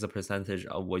 Amazon takes a percentage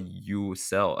of what you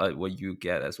sell, what you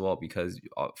get as well, because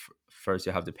first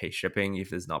you have to pay shipping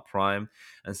if it's not Prime,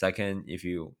 and second, if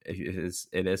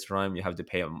it is Prime, you have to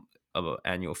pay a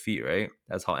annual fee, right?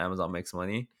 That's how Amazon makes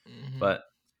money. Mm-hmm. But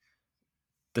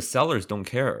the sellers don't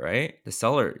care, right? The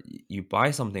seller, you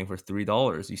buy something for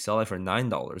 $3, you sell it for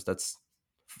 $9. That's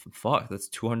fuck. That's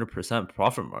 200%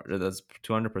 profit margin. That's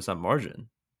 200% margin.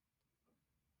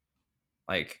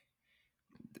 Like,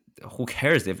 who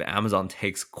cares if Amazon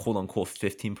takes quote unquote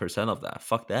 15% of that?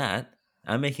 Fuck that.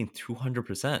 I'm making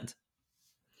 200%.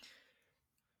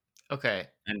 Okay.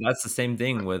 And that's the same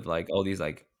thing with like all these,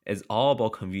 like, it's all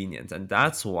about convenience. And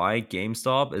that's why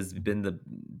GameStop has been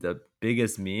the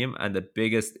biggest meme and the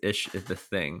biggest the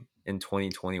thing in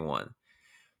 2021.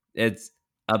 It's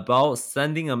about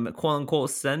sending a quote unquote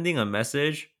sending a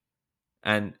message,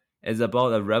 and it's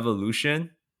about a revolution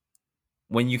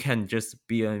when you can just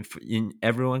be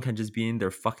everyone can just be in their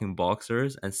fucking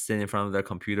boxers and sit in front of their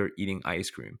computer eating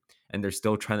ice cream, and they're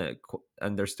still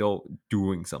and they're still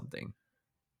doing something,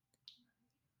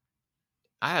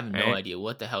 I have no right? idea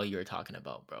what the hell you were talking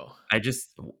about, bro. I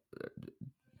just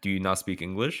Do you not speak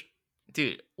English?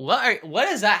 Dude, what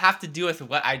does that have to do with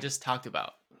what I just talked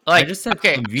about? I Like, just said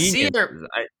okay, I see convenience. your,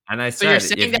 And I so you're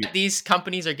said saying if you that these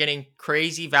companies are getting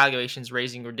crazy valuations,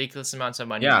 raising ridiculous amounts of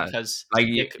money yeah, like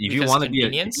if you because want to if you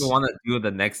convenience. want to do the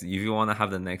next, if you want to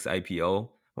have the next IPO,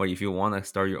 or if you want to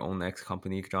start your own next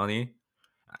company, Johnny,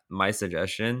 my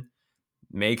suggestion: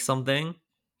 make something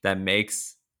that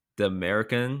makes the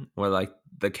American or like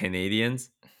the Canadians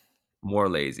more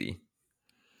lazy.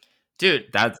 Dude,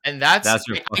 That's and that's, that's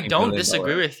your I fucking don't billion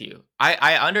disagree dollar. with you.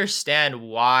 I understand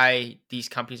why these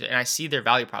companies, and I see their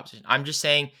value proposition. I'm just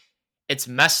saying it's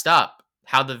messed up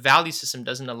how the value system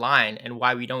doesn't align and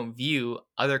why we don't view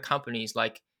other companies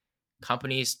like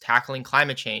companies tackling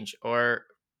climate change or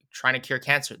trying to cure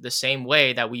cancer the same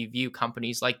way that we view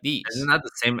companies like Isn't these. that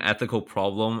the same ethical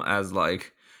problem as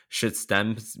like should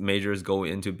STEM majors go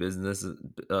into business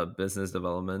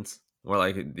development, or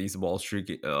like these Wall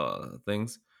Street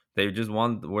things? They just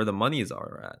want where the monies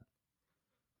are at.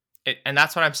 And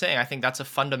that's what I'm saying. I think that's a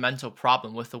fundamental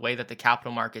problem with the way that the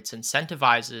capital markets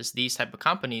incentivizes these type of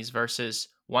companies versus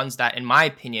ones that, in my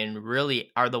opinion,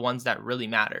 really are the ones that really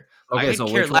matter. I Okay, could so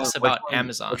care less which about one, which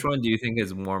Amazon. one do you think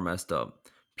is more messed up?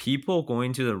 People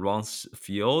going to the wrong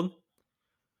field,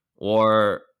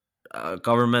 or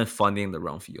government funding the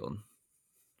wrong field,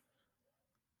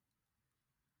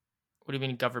 What do you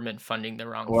mean government funding the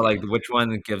wrong or like field? which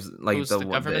one gives like Who's the the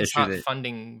government's issue not that,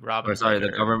 funding or sorry, Robinhood the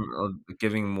or government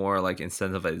giving more like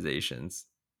incentivizations,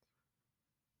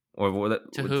 or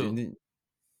to who?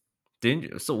 didn't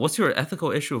you, so what's your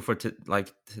ethical issue for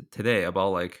today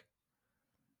about like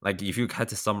if you had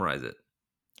to summarize it?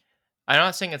 I'm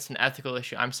not saying it's an ethical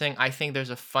issue. I'm saying I think there's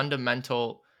a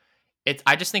fundamental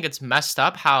I just think it's messed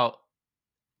up how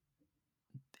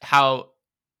how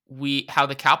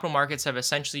the capital markets have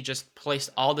essentially just placed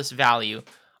all this value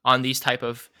on these type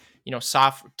of,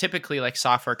 typically like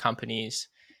software companies,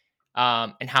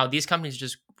 and how these companies are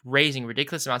just raising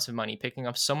ridiculous amounts of money, picking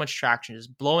up so much traction,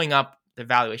 just blowing up the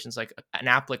valuations, like an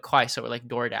app like Quaiso or like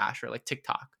DoorDash or like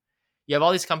TikTok. You have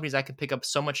all these companies that can pick up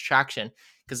so much traction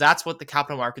because that's what the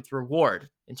capital markets reward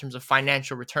in terms of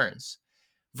financial returns,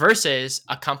 versus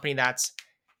a company that's,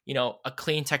 a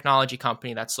clean technology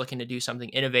company that's looking to do something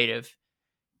innovative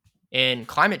in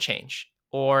climate change,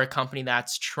 or a company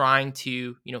that's trying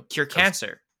to, cure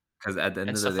cancer Because at the end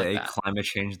and of the stuff like day, that. climate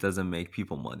change doesn't make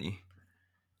people money.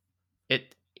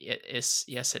 It is,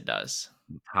 yes, it does.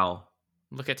 How?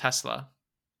 Look at Tesla.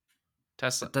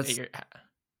 Tesla. That's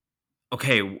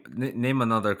okay. Name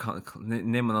another.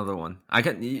 Name another one. I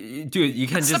can, dude. You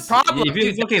can That's the just, problem, if you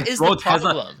dude. fucking That is the throw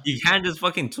Tesla, problem, you can't just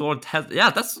fucking throw Tesla. Yeah,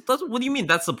 that's what do you mean?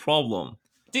 That's the problem.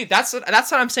 dude. That's what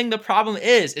I'm saying. The problem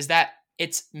is that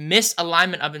it's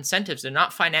misalignment of incentives. They're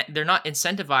not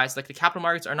incentivized. Like the capital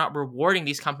markets are not rewarding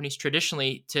these companies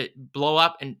traditionally to blow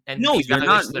up and No, these you're not.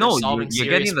 valuations that are No, solving you're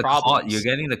serious getting the cause. You're problems.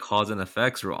 getting the cause and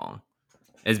effects wrong.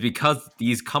 It's because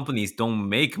these companies don't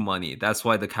make money. That's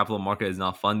why the capital market is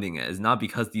not funding it. It's not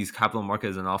because these capital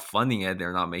markets are not funding it,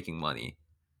 they're not making money.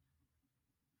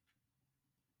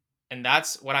 And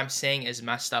that's what I'm saying is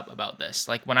messed up about this.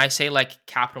 Like when I say like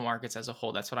capital markets as a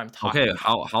whole, that's what I'm talking Okay,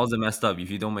 about. how's it messed up?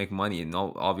 If you don't make money,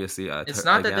 no, obviously, It's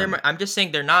not that again, I'm just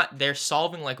saying they're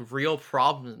solving like real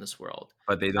problems in this world.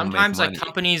 but they don't make Sometimes like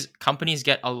money. companies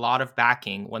get a lot of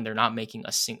backing when they're not making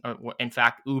a in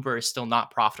fact, Uber is still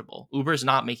not profitable. Uber's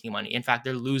not making money. In fact,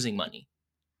 they're losing money.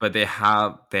 But And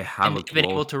they've been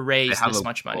able to they raise have this a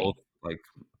much growth money. like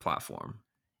platform.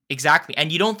 Exactly.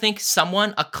 And you don't think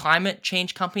a climate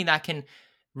change company that can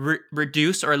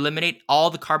reduce or eliminate all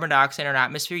the carbon dioxide in our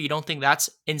atmosphere, you don't think that's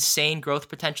insane growth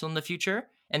potential in the future?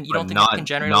 And you But don't think that can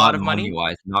generate a lot not of money money?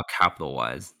 wise, not capital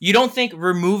wise. You don't think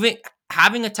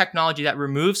having a technology that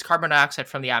removes carbon dioxide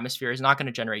from the atmosphere is not going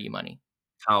to generate you money?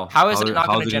 How is it not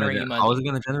going to generate you How is it money?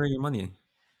 gonna generate your money?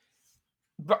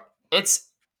 But it's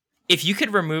if you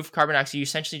could remove carbon dioxide, you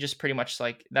essentially just pretty much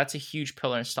like that's a huge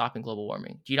pillar in stopping global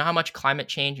warming. Do you know how much climate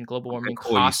change and global Okay, warming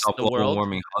cool. You costs stop the global world?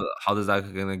 warming. How does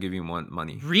that gonna give you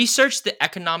money? Research the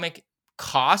economic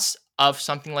costs of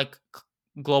something like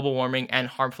global warming and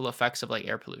harmful effects of like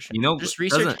air pollution. You know, Just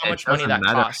research how it much money doesn't that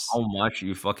matter costs. how much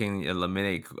you fucking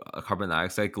eliminate carbon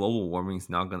dioxide. Global warming is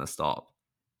not gonna stop.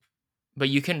 But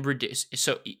you can reduce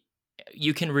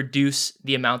you can reduce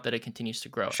the amount that it continues to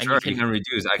grow, and Sure, you you can can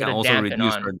reduce. I put can a also dampen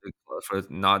reduce on. for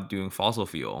not doing fossil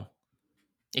fuel.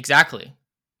 Exactly.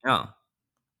 Yeah.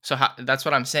 So that's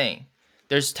what I'm saying.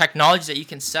 There's technologies that you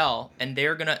can sell, and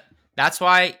they're gonna. That's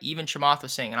why even Chamath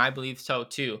was saying, and I believe so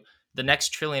too. The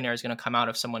next trillionaire is going to come out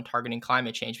of someone targeting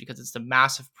climate change because it's the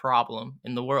massive problem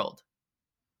in the world.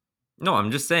 No,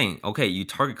 I'm just saying. Okay, you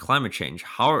target climate change.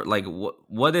 How like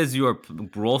what is your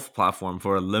growth platform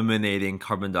for eliminating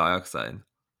carbon dioxide?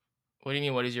 What do you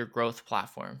mean? What is your growth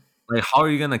platform? Like, how are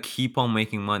you gonna keep on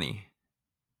making money?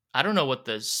 I don't know what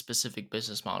the specific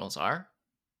business models are.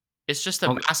 It's just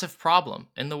a Okay, massive problem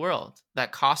in the world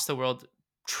that costs the world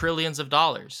trillions of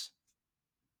dollars.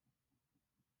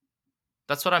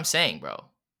 That's what I'm saying, bro.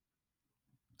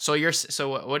 So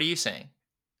what are you saying?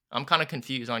 I'm kind of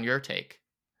confused on your take.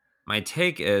 my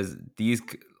take is these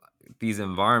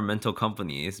environmental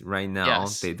companies right now,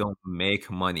 Yes. they don't make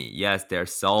money. Yes, they're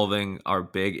solving our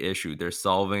big issue. They're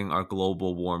solving our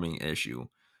global warming issue.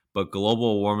 But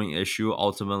global warming issue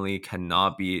ultimately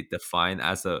cannot be defined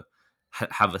as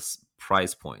have a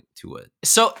price point to it.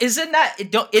 So isn't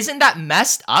that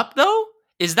messed up though?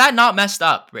 Is that not messed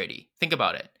up, Brady? Think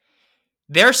about it.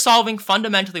 They're solving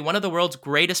fundamentally one of the world's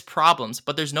greatest problems,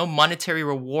 but there's no monetary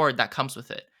reward that comes with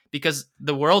it because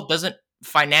the world doesn't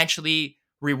financially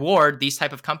reward these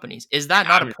type of companies. Is that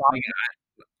not a I'm- problem?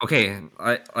 okay,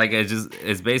 I like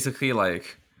it's basically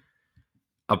like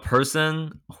a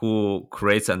person who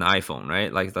creates an iPhone,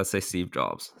 right? Like let's say Steve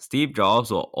Jobs. Steve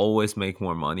Jobs will always make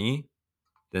more money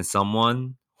than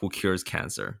someone who cures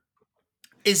cancer.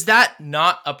 Is that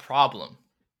not a problem?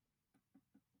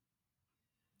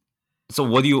 So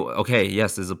what do you okay,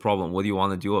 yes, there's a problem. What do you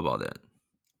want to do about it?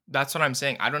 That's what I'm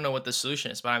saying. I don't know what the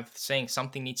solution is, but I'm saying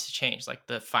something needs to change. Like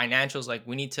the financials, like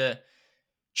we need to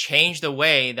change the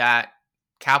way that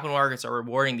capital markets are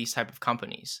rewarding these type of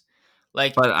companies.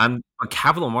 Like, But I'm a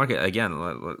capital market again.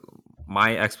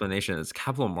 My explanation is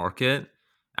capital market.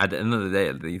 At the end of the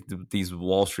day, these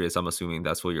Wall Streets, I'm assuming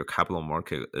that's what your capital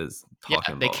market is yeah,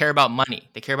 talking they about. care about money.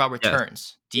 They care about Yes,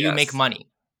 returns. Do you make yes, money?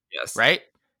 yes, Right?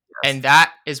 yes. And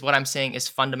that is what I'm saying is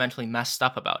fundamentally messed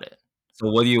up about it. So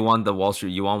what do you want the Wall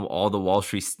Street? You want all the Wall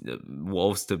Street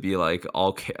wolves to be like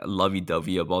all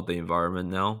lovey-dovey about the environment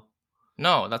now?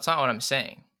 No, that's not what I'm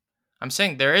saying. I'm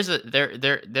saying there is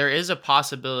a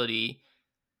possibility.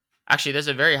 Actually, there's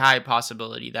a very high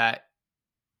possibility that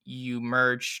you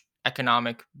merge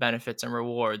economic benefits and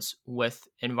rewards with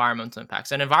environmental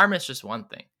impacts. And environment is just one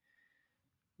thing,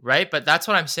 right? But that's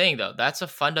what I'm saying though. That's a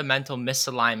fundamental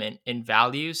misalignment in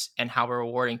values and how we're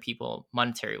rewarding people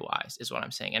monetary wise is what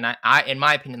I'm saying. And I in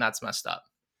my opinion, that's messed up.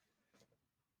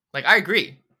 Like I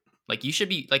agree. Like you should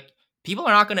be like people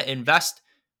are not going to invest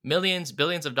millions,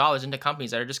 billions of dollars into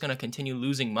companies that are just going to continue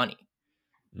losing money.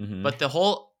 Mm-hmm. But the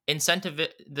whole incentive,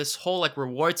 this whole like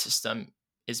reward system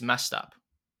is messed up.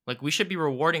 Like we should be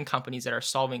rewarding companies that are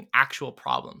solving actual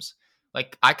problems.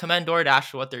 Like I commend DoorDash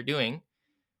for what they're doing,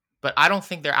 but I don't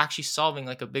think they're actually solving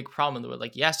like a big problem in the world.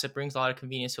 Like yes, it brings a lot of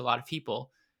convenience to a lot of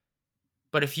people,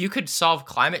 but if you could solve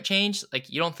climate change, like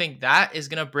you don't think that is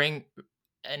going to bring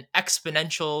an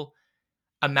exponential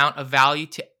amount of value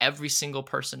to every single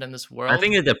person in this I world?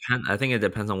 think it depends. I think it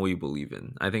depends on what you believe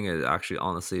in. I think it actually,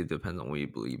 honestly, depends on what you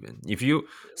believe in. If you,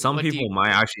 some What do you people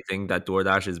might actually think that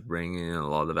DoorDash is bringing in a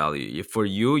lot of value. If for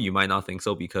you, you might not think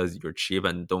so because you're cheap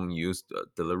and don't use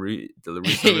delivery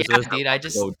yeah, services. And dude, I want to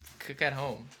just go, cook at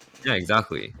home. yeah,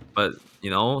 exactly. But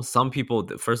some people,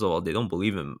 first of all, they don't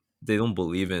believe in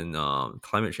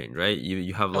climate change, right?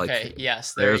 You have like Okay,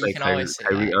 yes, there players you like can always say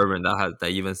Kyrie that. Irving that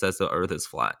even says the Earth is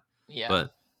flat. Yeah.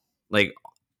 But like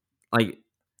like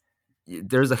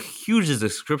there's a huge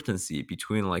discrepancy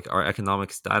between like our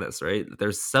economic status, right?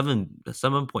 There's seven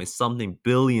point something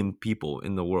billion people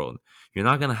in the world. You're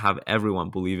not gonna have everyone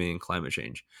believing in climate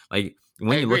change. Like I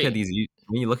when you look at agree. these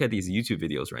when you look at these YouTube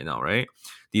videos right now, right?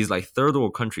 These like third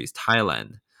world countries,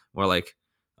 Thailand, or like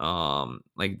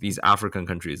these African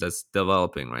countries that's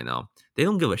developing right now, they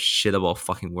don't give a shit about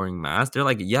fucking wearing masks. They're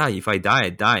like, yeah, if I die, I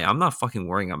die. I'm not fucking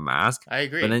wearing a mask. I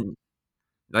But agree. then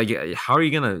like how are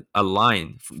you gonna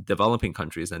align developing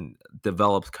countries and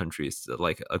developed countries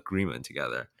like agreement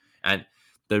together? And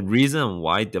the reason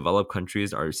why developed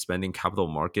countries are spending capital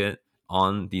market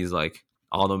on these like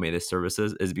automated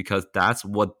services is because that's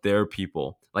what their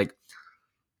people like,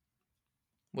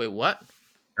 Wait, what?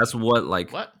 that's what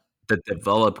like What? the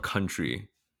developed country's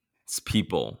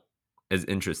people is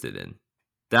interested in.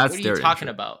 What That's are you their talking interest.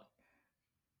 about?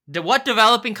 What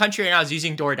developing country right now is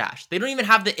using DoorDash? They don't even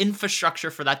have the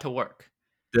infrastructure for that to work.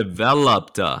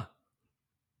 Developed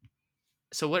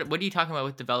So what are you talking about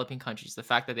with developing countries? The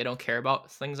fact that they don't care about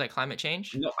things like climate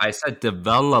change? no, I said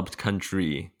developed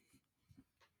country.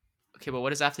 Okay, but what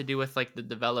does that have to do with like the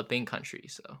developing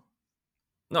countries though?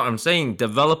 No, I'm saying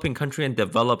developing country and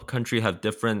developed country have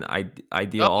different Oh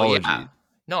ideologies. yeah.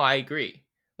 No, I agree.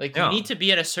 Like you Yeah, need to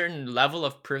be at a certain level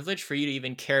of privilege for you to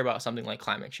even care about something like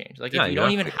climate change. Like if yeah, you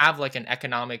don't even exactly. have like an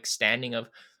economic standing of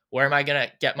where am I going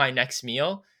to get my next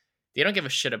meal, they don't give a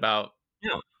shit about,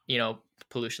 Yeah, you know,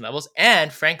 pollution levels.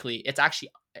 And frankly,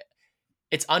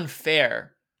 it's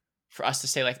unfair for us to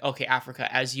say like, okay,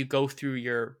 Africa, as you go through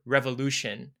your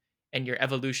revolution and your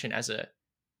evolution as a,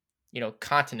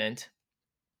 continent,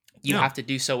 you yeah, have to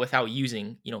do so without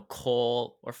using,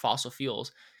 coal or fossil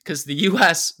fuels. Because the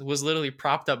US was literally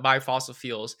propped up by fossil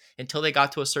fuels until they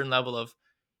got to a certain level of,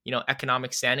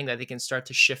 economic standing that they can start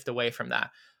to shift away from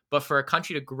that. But for a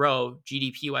country to grow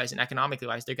GDP wise and economically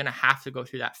wise, they're going to have to go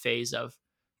through that phase of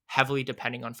heavily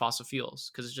depending on fossil fuels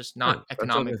because it's just yeah. not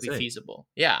That's what I'm economically saying. feasible.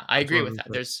 Yeah, I That's what agree with I'm that.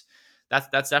 saying.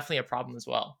 That's definitely a problem as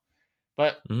well.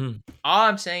 But Hmm. all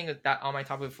I'm saying with that on my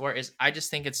topic before is I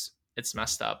just think it's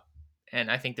messed up,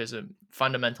 and I think there's a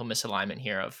fundamental misalignment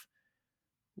here of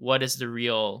what is the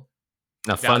real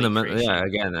The value fundamental, yeah, creation.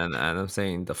 again, and I'm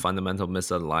saying the fundamental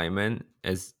misalignment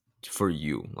is for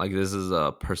you. Like this is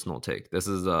a personal take. This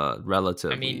is a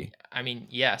I mean, relatively, I mean,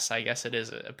 yes, I guess it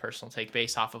is a personal take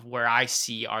based off of where I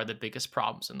see are the biggest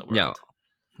problems in the yeah, world.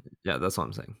 yeah. That's what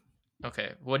I'm saying.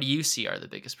 Okay, what do you see are the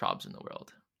biggest problems in the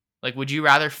world? Like, would you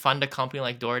rather fund a company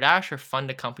like DoorDash or fund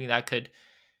a company that could,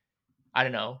 I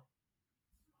don't know,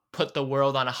 put the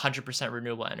world on 100%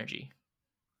 renewable energy?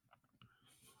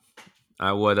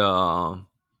 I would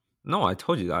no, I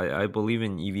told you I believe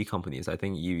in EV companies. I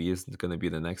think EV is going to be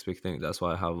the next big thing. That's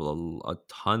why I have a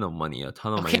ton of money, a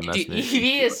ton of my Okay, dude, investment EV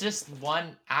into is just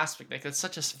one aspect. Like, it's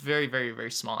such a very, very, very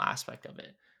small aspect of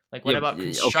it. Like, what yeah, about okay.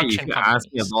 If construction you ask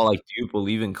me companies? about like, do you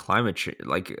believe in climate change,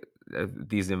 like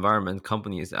these environment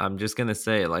companies, I'm just gonna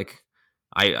say like,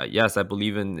 yes, I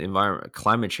believe in environment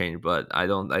climate change, but I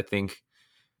don't. I think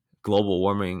global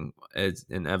warming is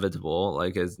inevitable.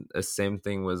 Like, it's the same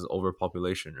thing with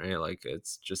overpopulation, right? Like,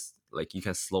 it's just like you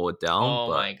can slow it down, Oh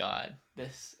but my god,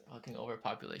 this fucking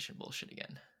overpopulation bullshit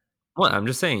again. what I'm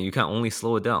just saying, you can only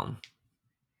slow it down.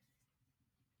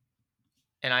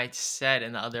 And I said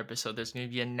in the other episode, there's going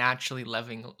to be a naturally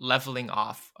leveling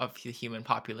off of the human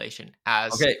population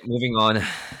as Okay, moving on.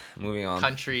 Moving on.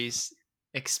 countries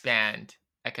expand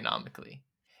economically,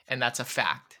 and that's a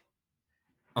fact.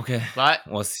 Okay, But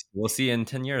we'll see in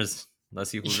 10 years.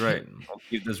 Let's see who's right. I'll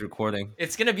keep this recording.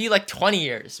 it's gonna be like 20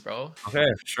 years, bro. Okay,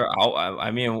 sure.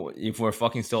 I mean, if we're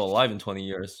fucking still alive in 20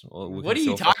 years, well, we What can are you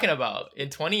still fuck. talking about? In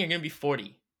 20, you're gonna be 40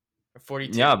 or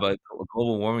Yeah, 42. but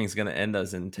global warming is gonna end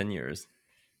us in 10 years.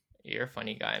 You're a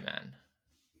funny guy, man.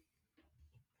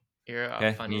 You're a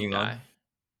Okay, funny moving on. guy.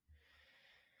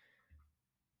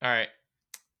 All right.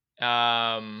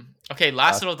 Okay,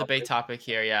 last Last little debate topic. topic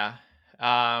here, yeah.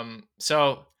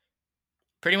 So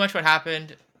pretty much what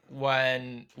happened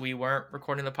when we weren't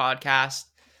recording the podcast,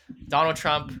 Donald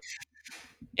Trump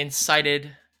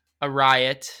incited a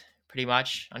riot pretty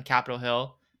much on Capitol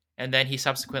Hill, and then he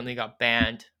subsequently got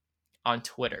banned on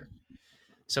Twitter.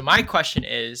 So my question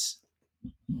is,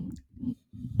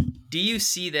 do you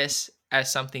see this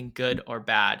as something good or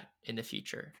bad in the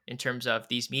future in terms of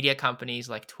these media companies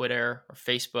like Twitter or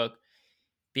Facebook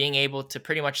being able to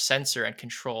pretty much censor and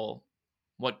control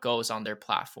what goes on their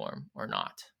platform or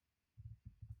not?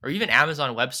 Or even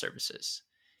Amazon Web Services,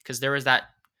 because there was that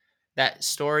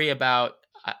story about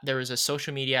there was a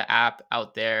social media app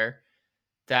out there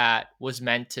that was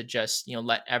meant to just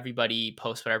let everybody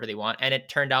post whatever they want, and it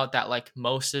turned out that like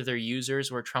most of their users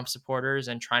were Trump supporters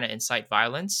and trying to incite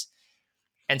violence.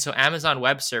 And so Amazon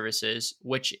Web Services,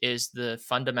 which is the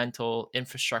fundamental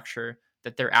infrastructure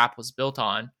that their app was built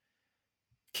on,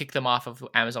 kicked them off of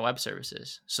Amazon Web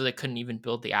Services, so they couldn't even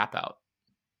build the app out,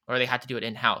 or they had to do it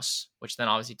in house, which then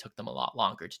obviously took them a lot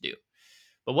longer to do.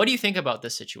 But what do you think about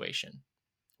this situation?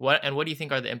 What do you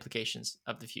think are the implications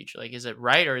of the future? Like, is it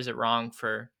right or is it wrong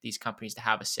for these companies to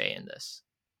have a say in this?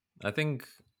 I think,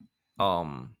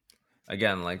 um,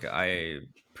 again, like I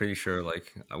pretty sure,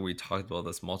 like we talked about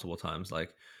this multiple times.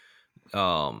 Like,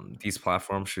 these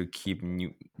platforms should keep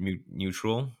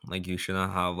neutral. Like, you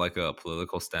shouldn't have like a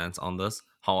political stance on this.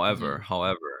 Mm-hmm.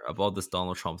 However, about this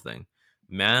Donald Trump thing,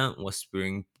 man was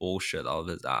spewing bullshit out of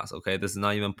his ass. Okay, this is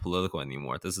not even political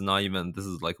anymore. This is not even. This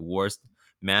is like worse.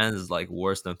 Man is like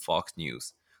worse than Fox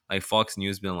News. Like, Fox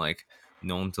News been like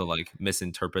known to like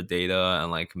misinterpret data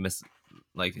and like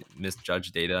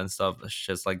misjudge data and stuff,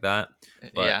 shit like that.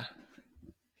 But Yeah.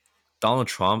 Donald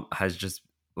Trump has just,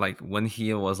 like, when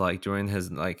he was like during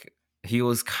his like, he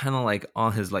was kind of like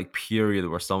on his like period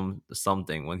or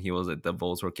something, when he was like the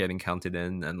votes were getting counted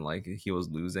in and like he was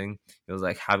losing. He was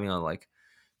like having a like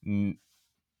m-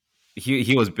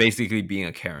 he was basically being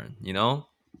a Karen,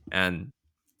 and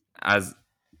as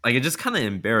like, it's just kind of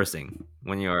embarrassing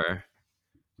when you're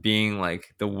being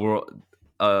like the world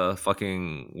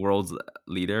fucking world's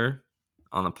leader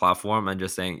on a platform and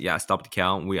just saying, yeah, stop the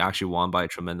count, we actually won by a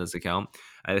tremendous account.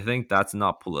 I think that's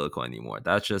not political anymore.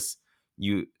 That's just,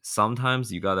 you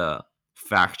sometimes you gotta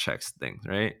fact check things,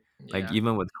 right? Like, Yeah.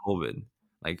 even with COVID,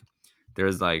 like,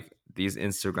 there's like these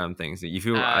Instagram things that if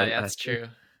you I That's think true.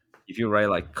 if you write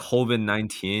like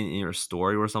COVID-19 in your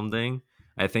story or something,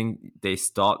 I think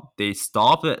stop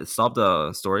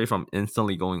the story from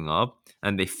instantly going up,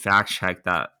 and they fact check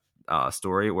that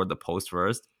story or the post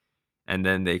first, and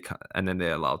then they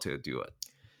allow to do it.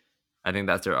 I think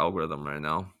that's their algorithm right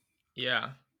now.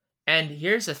 Yeah. And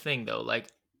here's the thing though, like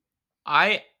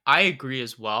I agree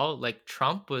as well. Like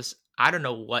Trump was, I don't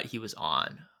know what he was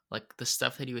on. Like the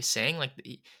stuff that he was saying, like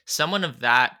someone with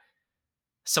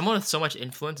so much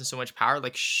influence and so much power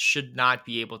like should not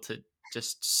be able to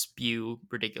just spew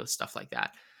ridiculous stuff like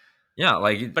that. Yeah,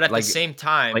 But at the same like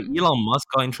time, Elon Musk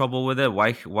got in trouble with it.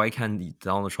 Why can't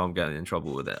Donald Trump get in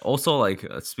trouble with it? Also, like,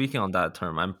 speaking on that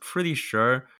term, I'm pretty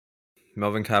sure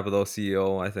Melvin Capital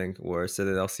CEO, I think, or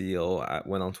Citadel CEO,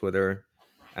 went on Twitter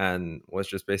and was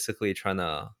just basically trying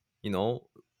to, you know,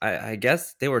 I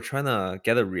guess they were trying to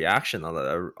get a reaction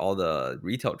on all the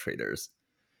retail traders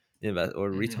Hmm.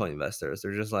 retail investors.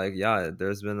 They're just like, yeah,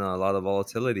 there's been a lot of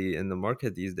volatility in the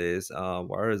market these days.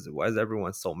 Why is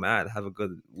everyone so mad? Have a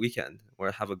good weekend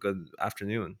or have a good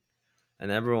afternoon. And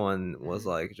everyone was Mm.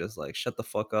 like, just like, shut the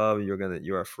fuck up.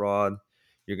 You're a fraud.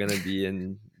 You're gonna be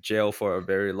in jail for a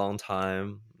very long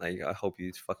time. Like, I hope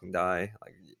you fucking die.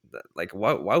 Like,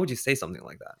 why would you say something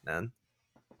like that, man?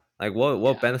 Like, what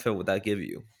Yeah. benefit would that give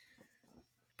you?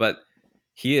 But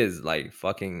he is like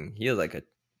fucking. He is like a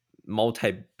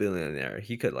multi-billionaire.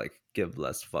 He could like give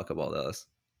less fuck about us.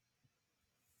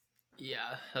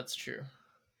 Yeah, that's true.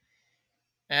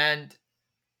 And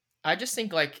I just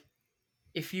think like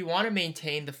if you want to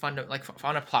maintain the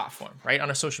on a platform, right,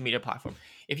 on a social media platform,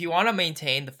 if you want to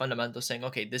maintain the fundamental saying,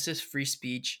 okay, this is free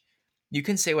speech, you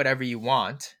can say whatever you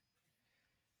want.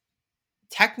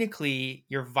 Technically,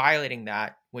 you're violating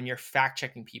that when you're fact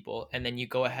checking people, and then you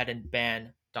go ahead and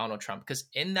ban Donald Trump because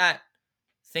in that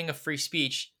thing of free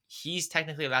speech, he's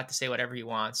technically allowed to say whatever he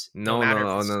wants, no No, matter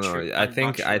no, if no, it's no, true, no. not I true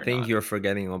or think not. you're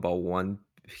forgetting about one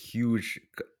huge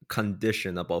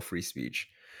condition about free speech.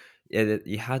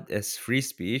 You had it's free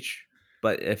speech,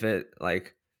 but if it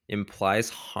like implies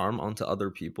harm onto other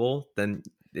people, then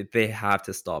they have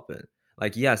to stop it.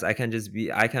 Like, yes, I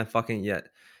can fucking yet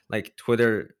like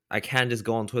Twitter. I can't just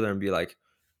go on Twitter and be like,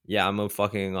 yeah, I'm gonna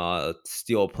fucking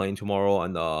steal a plane tomorrow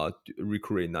and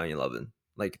recreate 9/11.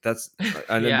 Like that's Yeah,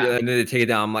 and then they take it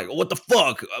down. I'm like, what the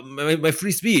fuck? My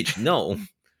free speech? No,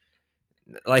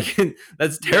 like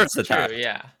that's terrorist that's true. attack.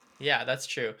 Yeah, yeah, that's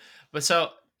true. But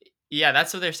so yeah,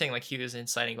 that's what they're saying. Like he was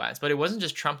inciting violence, but it wasn't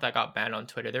just Trump that got banned on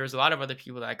Twitter. There was a lot of other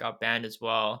people that got banned as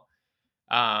well,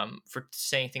 for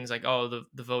saying things like, "Oh,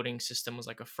 the voting system was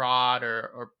like a fraud,"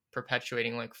 or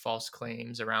perpetuating like false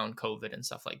claims around COVID and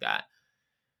stuff like that.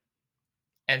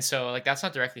 And so like that's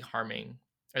not directly harming,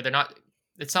 or they're not.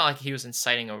 It's not like he was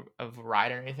inciting a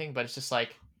riot or anything, but it's just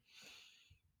like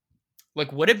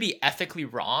would it be ethically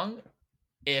wrong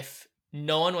if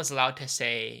no one was allowed to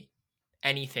say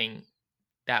anything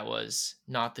that was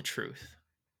not the truth?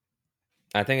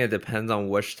 I think it depends on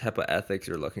which type of ethics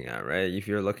you're looking at, right? If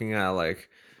you're looking at like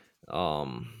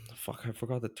fuck, I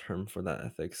forgot the term for that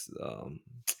ethics.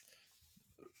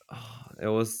 It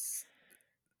was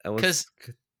it was Because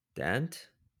Dent.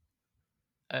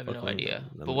 I have Fuck, no idea.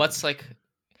 let But me what's like,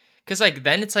 because like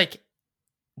then it's like,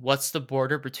 what's the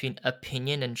border between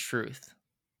opinion and truth?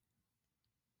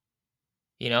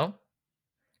 You know?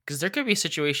 Because there could be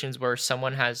situations where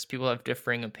people have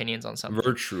differing opinions on something.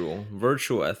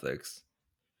 virtual ethics.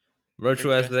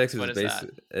 Virtual Virtue ethics ethics, what is that?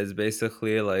 is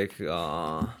basically like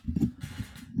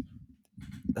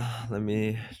let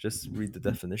me just read the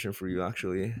definition for you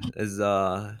actually. Is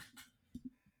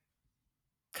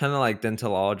kind of like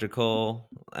dentological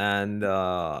and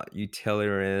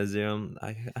utilitarianism.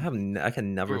 I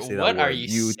can never Bro, say that what are word.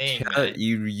 you saying, man?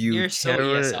 You're so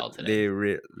ESL today.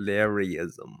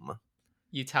 Utilitarianism.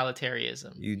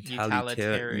 Utilitarianism.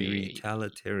 Utilitarian.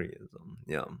 Utilitarianism.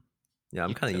 Yeah. Yeah,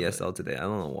 I'm kind of Utility. ESL today. I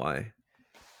don't know why.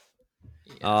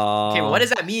 Yeah. Okay, but what Uh does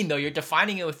that mean though? You're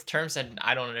defining it with terms that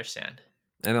I don't understand.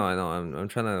 I know. I'm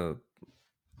trying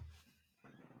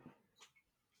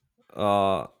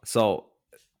to so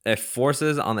it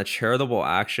forces on a charitable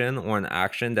action or an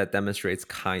action that demonstrates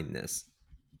kindness.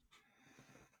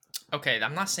 Okay,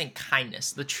 I'm not saying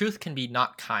kindness. The truth can be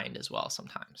not kind as well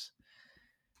sometimes.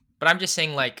 But I'm just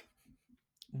saying like,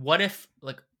 what if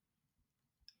like,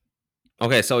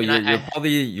 Okay, so and I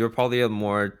you're probably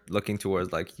more looking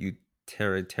towards like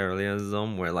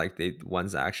utilitarianism, where like they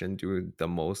one's action do the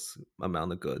most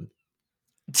amount of good.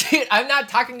 dude, I'm not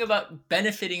talking about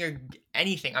benefiting or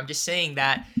anything. I'm just saying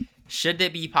that should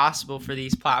it be possible for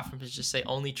these platforms to just say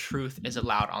only truth is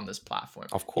allowed on this platform?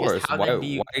 Of Because course, how then do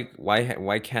you?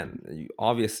 why can't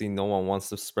obviously no one wants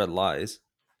to spread lies.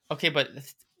 Okay, but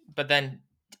then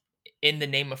in the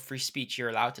name of free speech, you're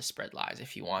allowed to spread lies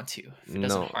if you want to, if it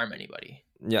doesn't No, harm anybody.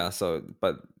 yeah. So,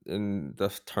 but in the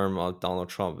term of Donald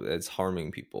Trump, it's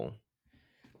harming people.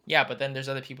 Yeah, but then there's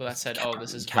other people that said, "Oh,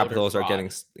 this is voter Capitals are getting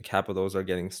fraud." capitals are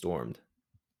getting stormed.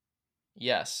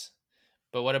 Yes,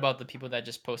 but what about the people that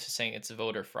just posted saying it's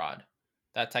voter fraud?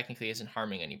 That technically isn't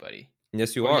harming anybody.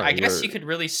 Yes, you Or are. I guess You're you could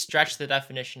really stretch the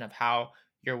definition of how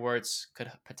your words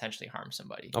could potentially harm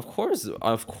somebody. of course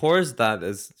that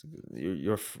is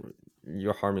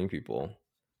you're harming people.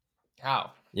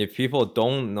 How? If people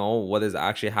don't know what is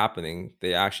actually happening,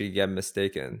 they actually get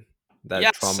mistaken that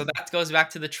Yes, so Trump. that goes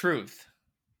back to the truth.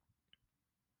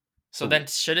 So So then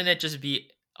shouldn't it just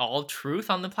be all truth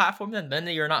on the platform then? Then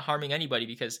you're not harming anybody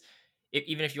because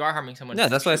even if you are harming someone, yeah, it's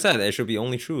the that's what I truth. said. It should be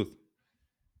only truth.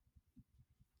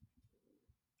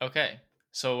 Okay.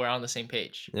 So we're on the same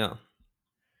page. Yeah.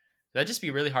 That'd just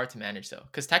be really hard to manage though.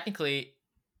 Because technically,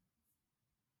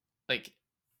 like,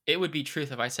 it would be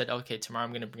truth if I said, okay, tomorrow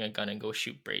I'm gonna bring a gun and go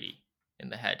shoot Brady in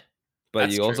the head. But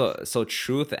That's you truth. also, so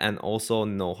truth and also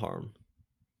no harm.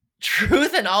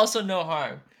 Truth and also no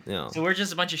harm. Yeah. So we're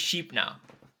just a bunch of sheep now.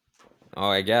 Oh,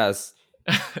 I guess.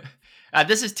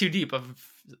 This is too deep of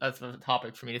a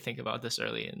topic for me to think about this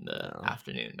early in the Yeah.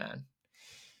 afternoon, man.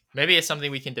 Maybe it's something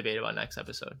we can debate about next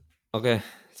episode. Okay,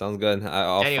 sounds good.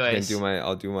 I'll fucking Anyways,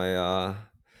 I'll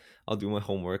do my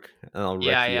homework and I'll wreck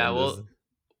you yeah, in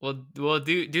this. we'll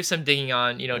do some digging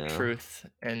on Yeah. truth,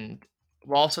 and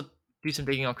we'll also do some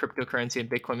digging on cryptocurrency and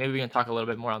Bitcoin. Maybe we can talk a little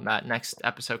bit more on that next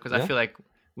episode because I Yeah. feel like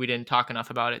we didn't talk enough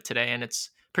about it today, and it's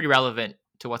pretty relevant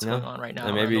to what's Yeah. going on right now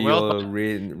And around maybe the world. you'll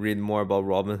But read more about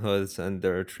Robinhood and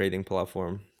their trading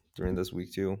platform during this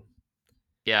week too.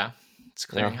 yeah, it's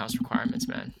Yeah. clearinghouse requirements,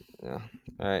 man. Yeah.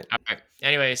 All right. All right.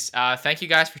 Anyways, thank you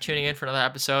guys for tuning in for another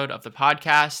episode of the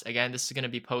podcast. Again, this is going to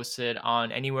be posted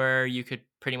on anywhere you could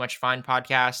pretty much find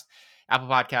podcast, Apple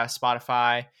Podcast,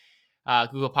 Spotify,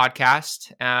 Google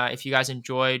Podcast. If you guys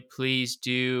enjoyed, please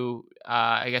do,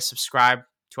 subscribe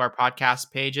to our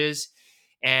podcast pages.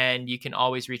 And you can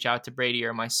always reach out to Brady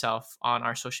or myself on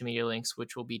our social media links,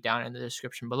 which will be down in the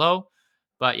description below.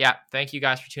 But yeah, thank you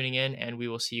guys for tuning in, and we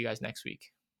will see you guys next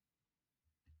week.